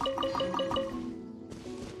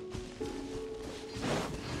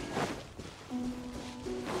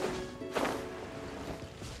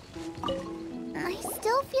 I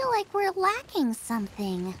still feel like we're lacking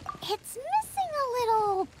something. It's missing a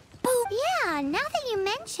little boom. Yeah, now that you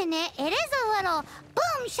mention it, it is a little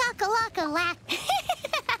boom shakalaka lack.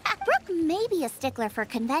 Brooke may be a stickler for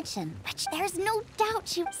convention, but there's no doubt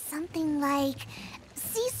she... Something like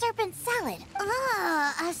sea serpent salad.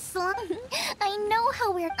 A slum. I know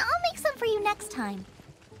how weird. I'll make some for you next time.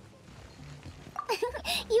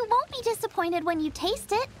 You won't be disappointed when you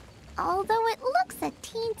taste it. Although it looks a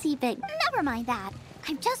teensy bit. Never mind that.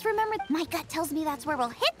 I've just remembered my gut tells me that's where we'll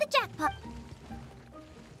hit the jackpot.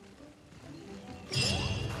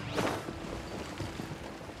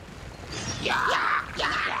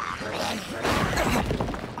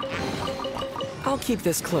 I'll keep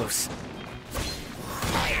this close.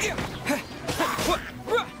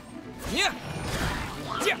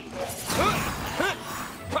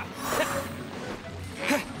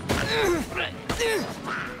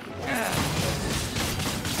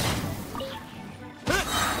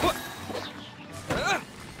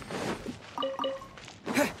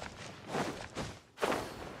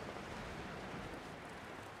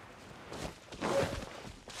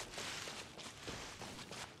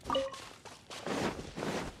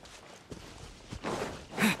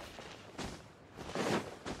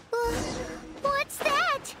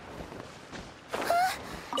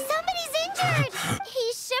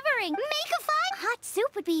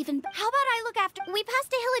 would be even... How about I look after... We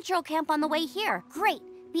passed a Hilichurl camp on the way here. Great.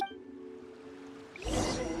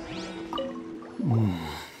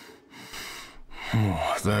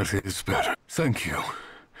 Oh, that is better. Thank you.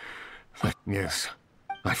 Yes.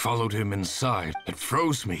 I followed him inside. It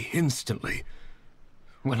froze me instantly.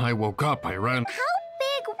 When I woke up, I ran... How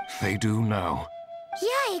big... They do now.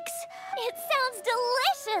 Yikes! It sounds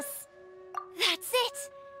delicious! That's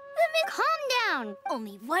it! Calm down!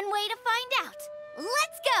 Only one way to find out.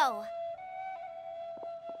 Let's go!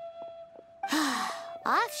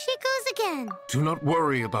 Off she goes again. Do not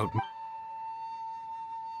worry about me.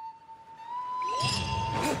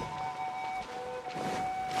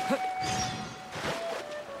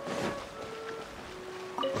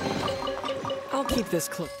 I'll keep this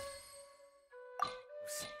close.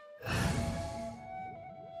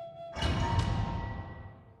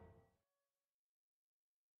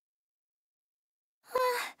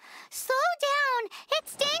 Slow down!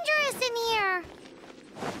 It's dangerous in here!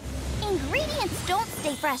 Ingredients don't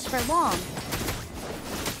stay fresh for long.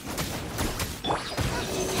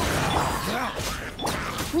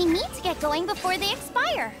 We need to get going before they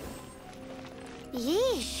expire.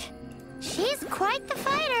 Yeesh. She's quite the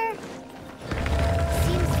fighter.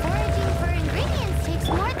 Seems foraging for ingredients takes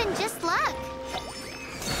more than just luck.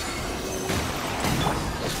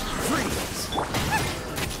 Freeze!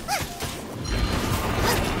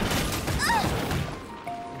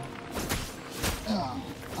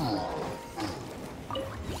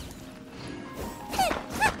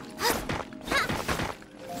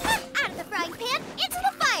 Out of the frying pan, into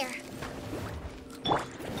the fire!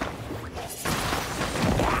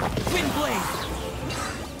 Wind blade!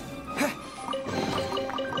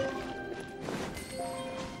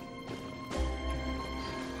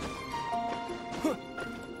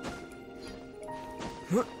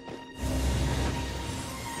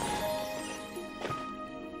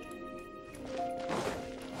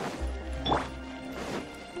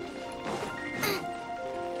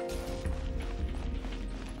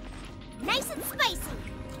 Nice and spicy!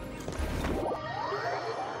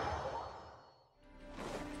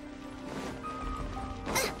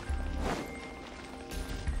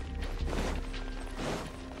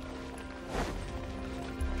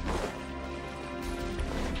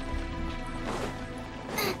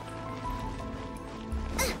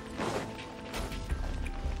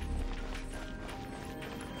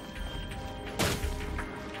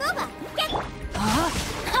 Boba, get...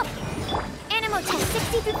 Animo test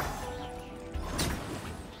 60...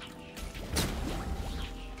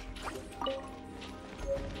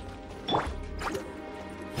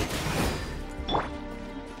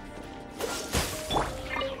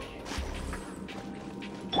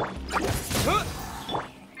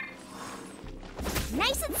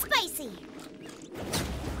 Nice and spicy.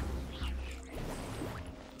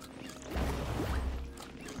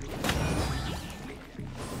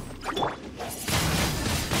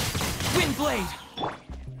 Wind blade!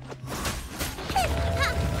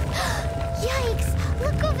 Yikes!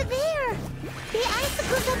 Look over there! The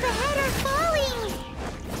icicles up ahead are falling!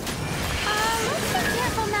 Let's be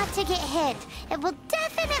careful not to get hit. It will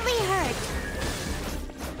definitely hurt.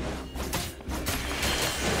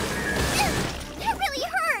 That really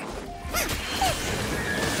hurt!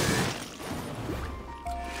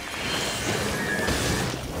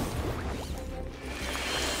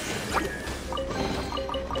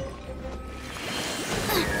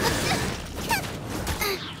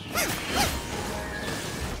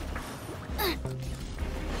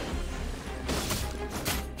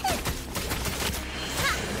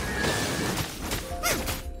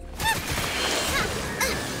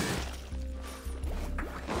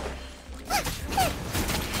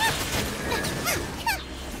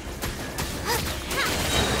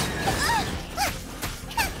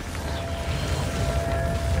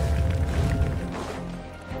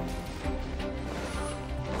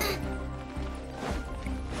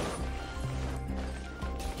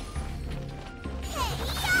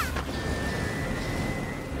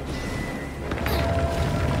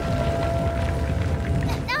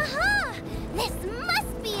 Aha! This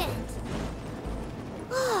must be it!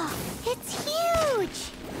 Oh, it's huge!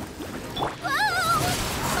 Whoa!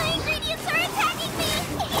 My ingredients are attacking me!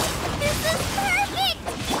 This is perfect!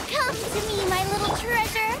 Come to me, my little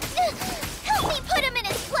treasure! Help me put him in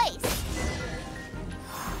his place!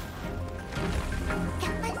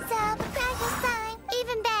 Got myself a precious slime.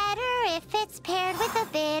 Even better if it's paired with a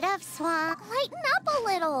bit of swamp. Lighten up a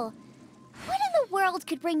little! What in the world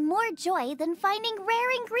could bring more joy than finding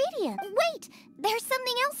rare ingredients? Wait! There's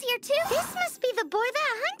something else here, too! This must be the boar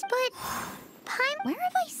that hunts, but... Where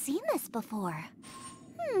have I seen this before?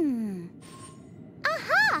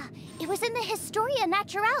 Aha! It was in the Historia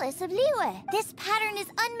Naturalis of Liyue. This pattern is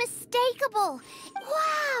unmistakable.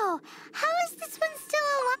 Wow! How is this one still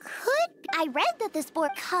alive? I read that this bore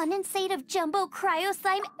condensate of jumbo cryo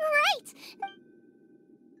slime. Right!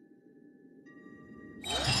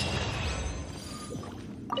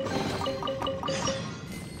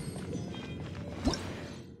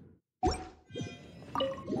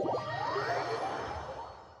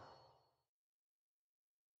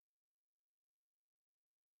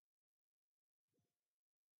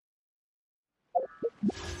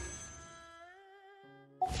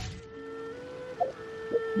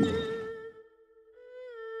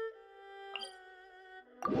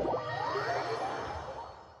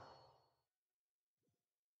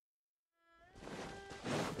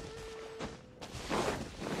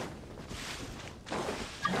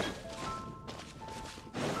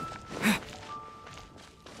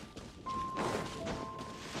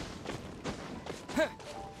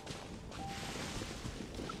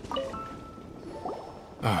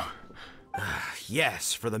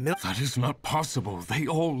 Yes, for the That is not possible. They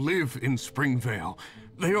all live in Springvale.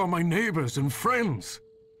 They are my neighbors and friends.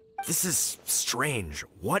 This is strange.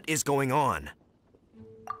 What is going on?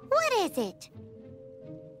 What is it?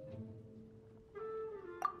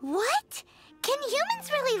 What? Can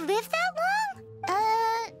humans really live that long?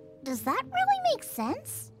 Does that really make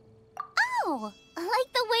sense? Oh,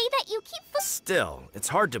 like the way that you keep... Still, it's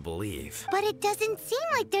hard to believe. But it doesn't seem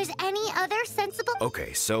like there's any other sensible...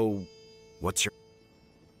 Okay, so... what's your...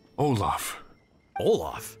 Olaf.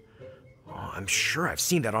 Olaf? Oh, I'm sure I've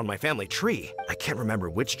seen that on my family tree. I can't remember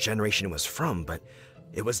which generation it was from, but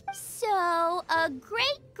it was... So, a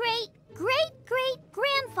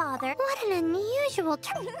great-great-great-great-grandfather. What an unusual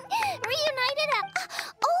term. Reunited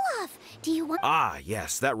Olaf, do you want... Ah,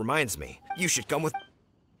 yes, that reminds me. You should come with...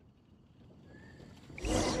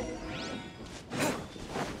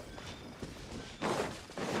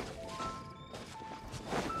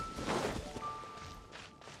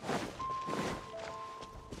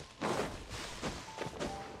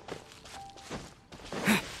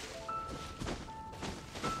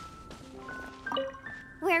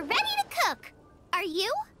 We're ready to cook. Are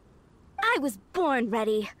you? I was born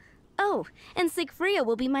ready. Oh, and Sigfria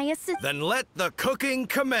will be my assistant. Then let the cooking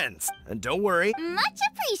commence. And don't worry. Much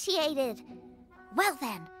appreciated. Well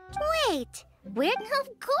then, wait. We're...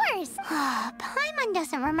 Of course. Paimon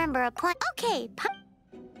doesn't remember a plan. Okay,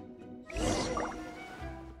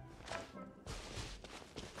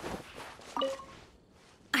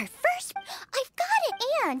 our first... I've got it!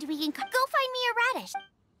 And we can go find me a radish.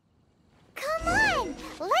 Come on!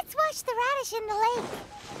 Let's wash the radish in the lake.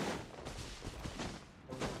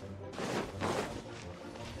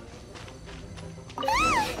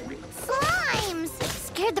 Slimes!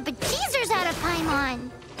 Scared the bejeezers out of Paimon.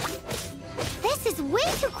 This is way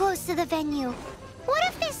too close to the venue. What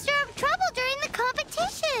if they stir up trouble during the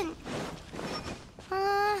competition?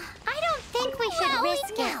 I don't think we should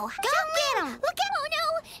risk it. Go get them! Look at... Oh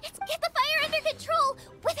no! It's get the fire under control!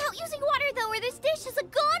 Without using water though, or this dish is a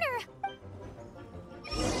goner!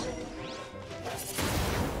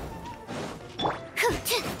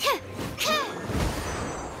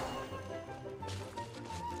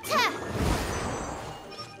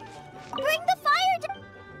 Bring the fire to...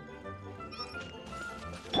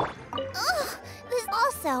 Ugh, this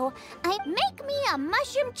also... make me a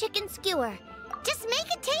mushroom chicken skewer. Just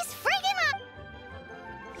make it taste friggin'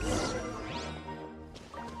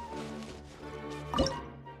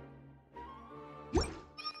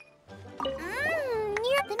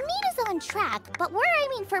 the meat is on track, but we're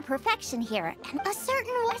aiming for perfection here. And a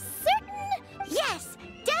certain... Yes!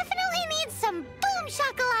 Definitely needs some boom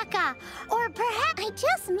shakalaka! Or perhaps... I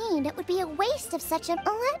just mean it would be a waste of such a...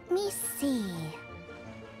 Let me see...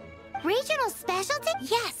 Regional specialty?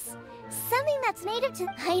 Yes! Something that's native to...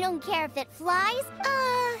 I don't care if it flies.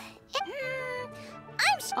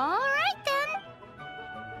 All right, then.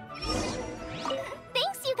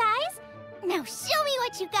 Thanks, you guys. Now show me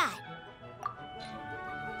what you got.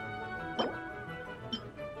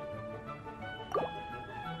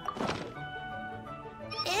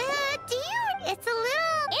 It's a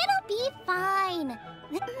little... It'll be fine.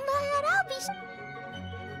 But I'll be...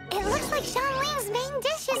 It looks like Xiangling's main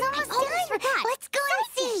dish is almost done. Let's go and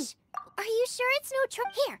see. Are you sure it's no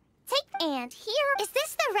trouble? Here, take... And here... Is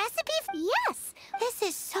this the recipe? Yes. This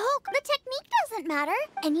is so... The technique doesn't matter.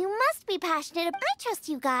 And you must be passionate. I trust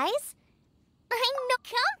you guys. I'm no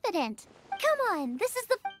confident. Come on, this is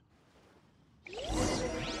the...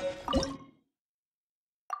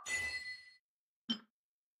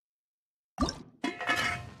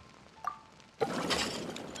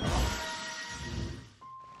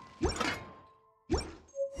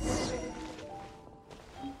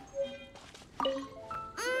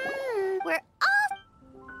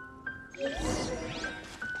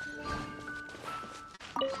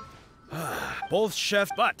 both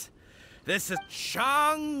chefs, but this is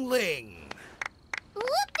Xiangling.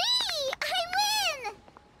 Whoopee! I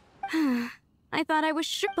win! I thought I was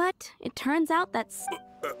sure, but it turns out that's...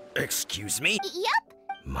 Excuse me? Yep.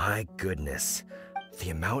 My goodness.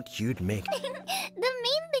 The amount you'd make... The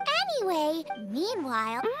main thing anyway.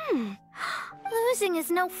 Meanwhile... Losing is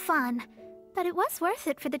no fun, but it was worth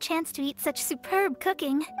it for the chance to eat such superb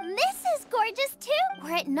cooking. This is gorgeous too.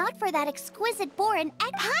 Were it not for that exquisite boar and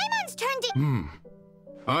egg, Paimon's turned it.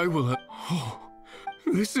 I will have... Oh,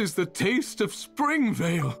 this is the taste of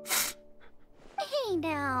Springvale. Hey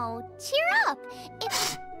now, cheer up.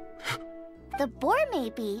 If the boar may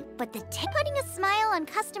be, but putting a smile on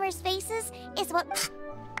customers' faces is what.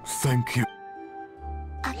 Thank you.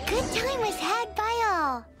 A good time was had by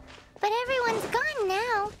all, but everyone's gone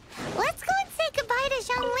now. Let's go and say goodbye to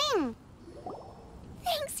Xiangling.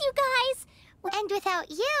 Thanks, you guys. And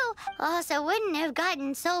without you, also wouldn't have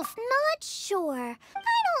gotten so. Not sure. I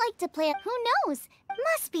don't like to play. Who knows?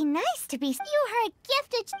 Must be nice to be. You are a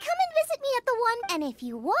gifted. Come and visit me at the one. And if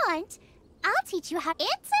you want, I'll teach you how.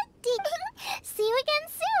 It's a deep. See you again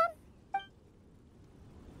soon.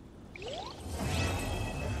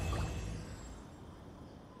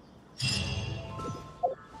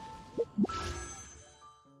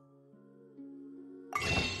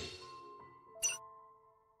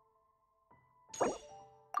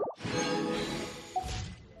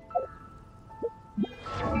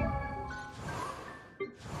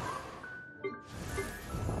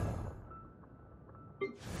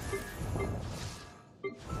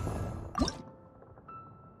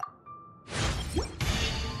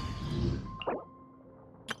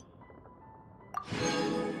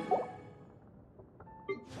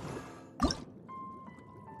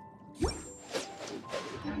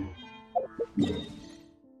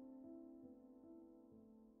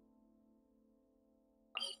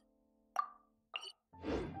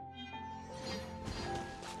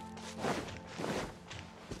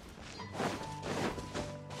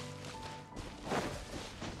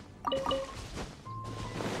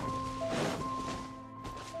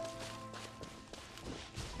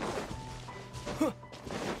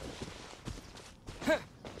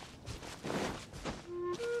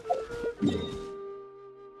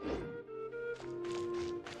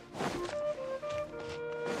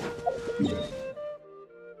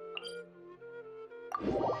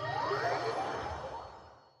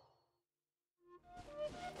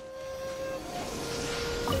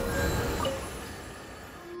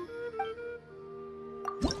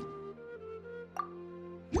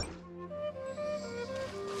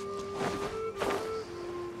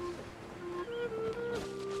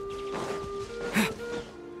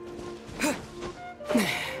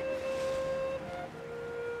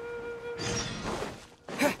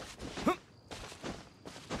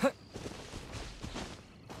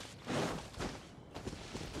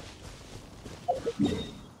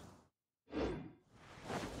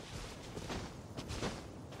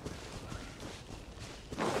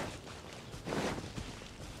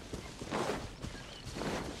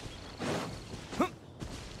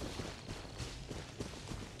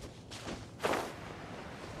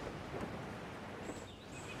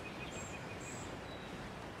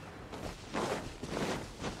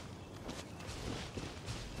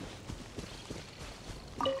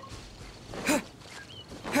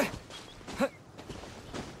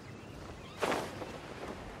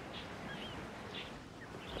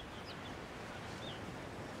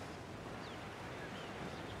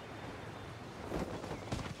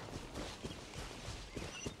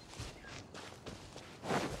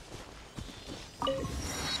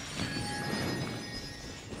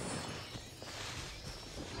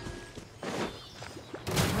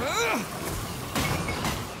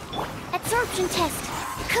 Absorption test.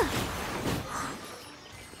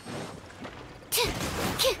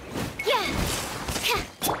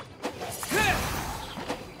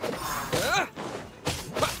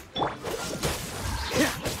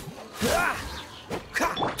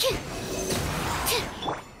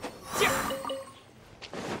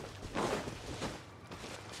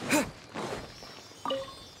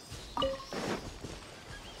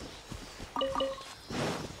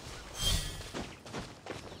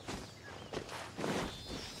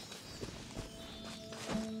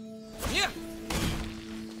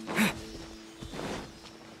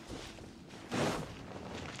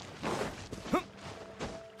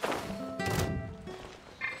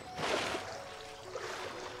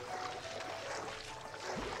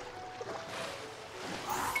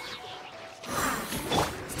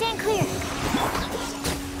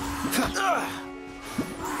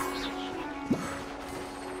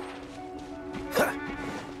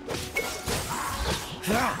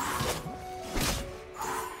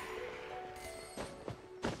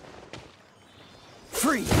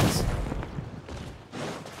 Freeze!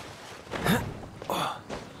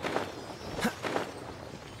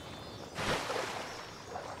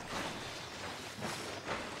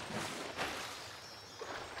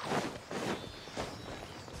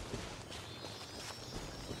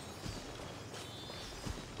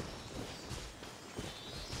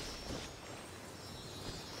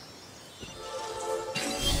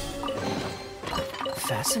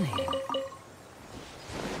 Fascinating.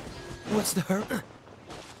 What's the hurt?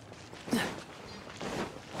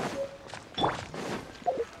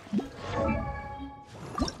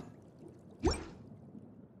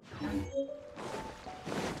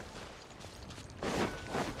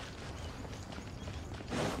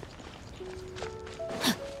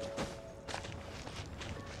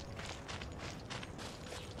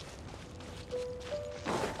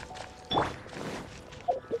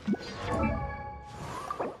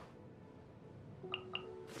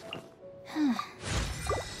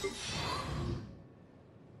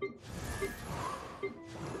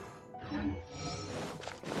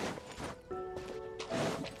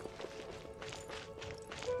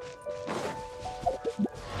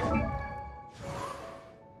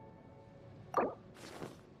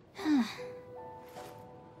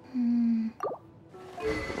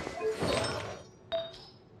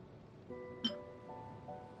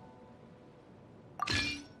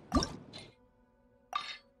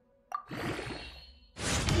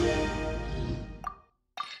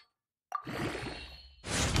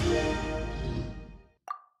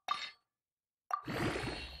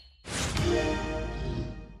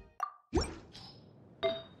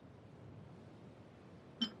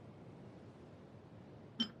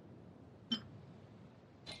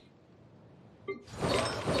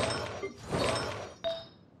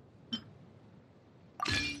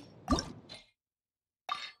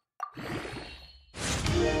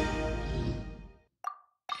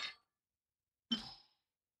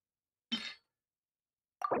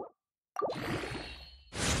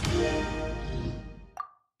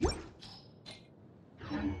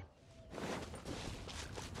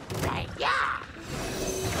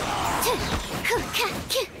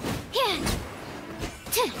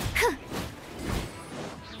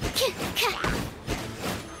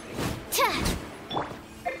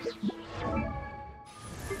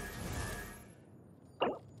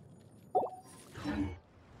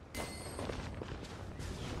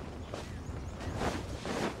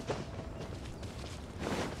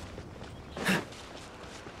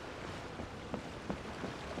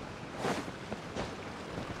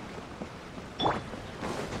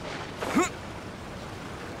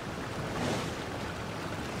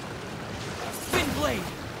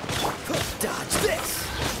 Dodge this!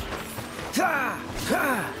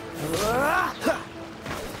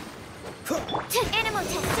 Animal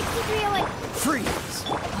test 6308. Freeze!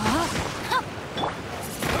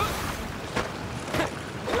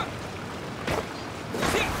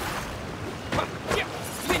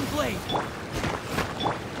 Spin blade!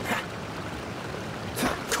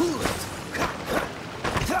 Cool it!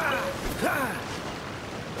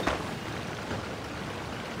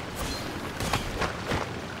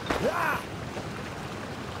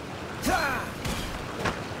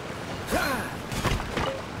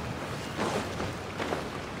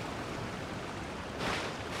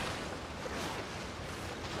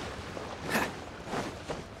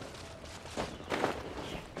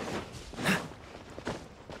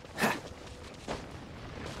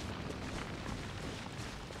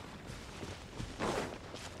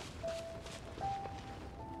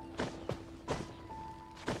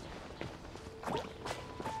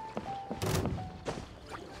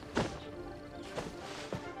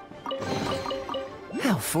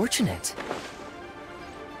 How fortunate.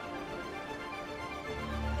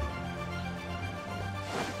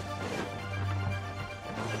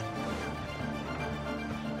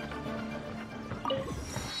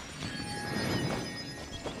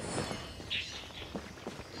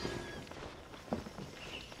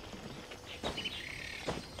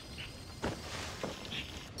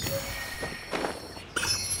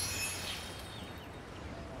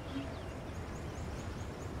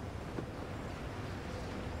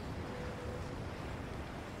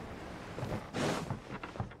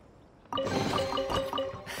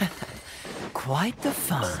 Quite the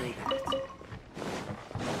find.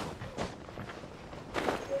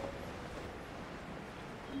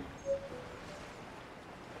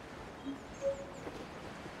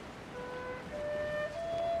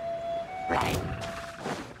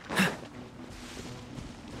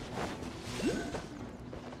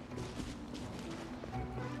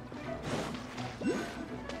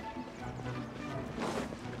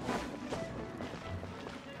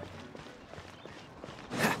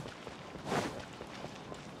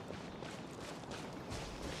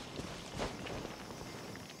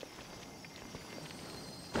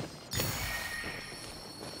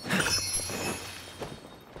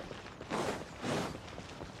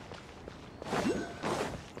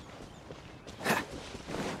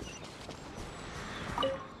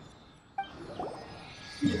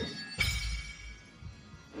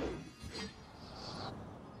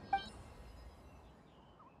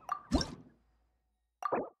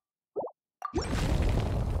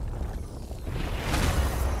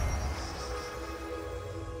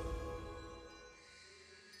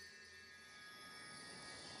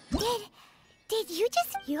 Did you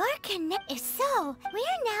just... You're connect... If so, we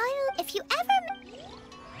are now... If you ever...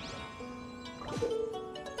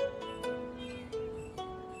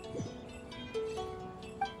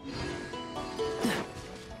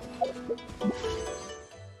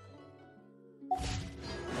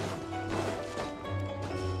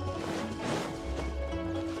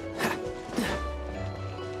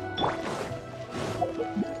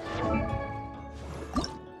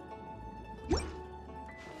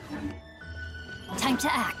 Time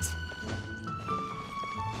to act.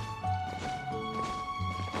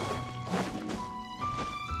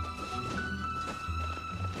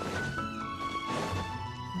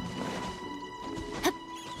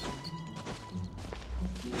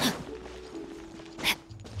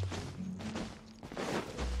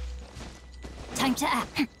 Time to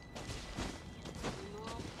act.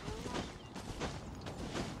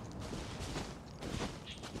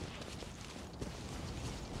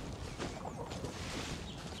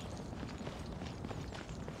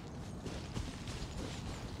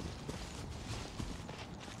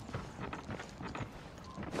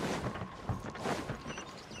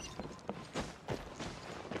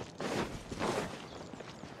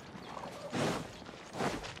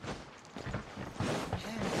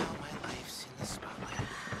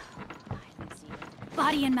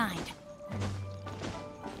 Body and mind.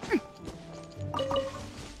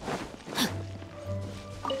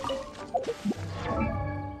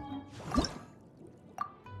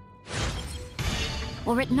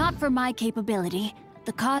 Were it not for my capability,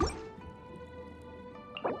 the cause...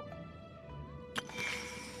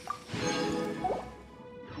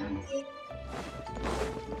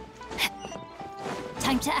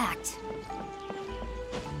 Time to act.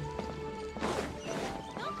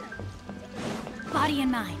 Body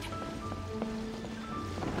and mind.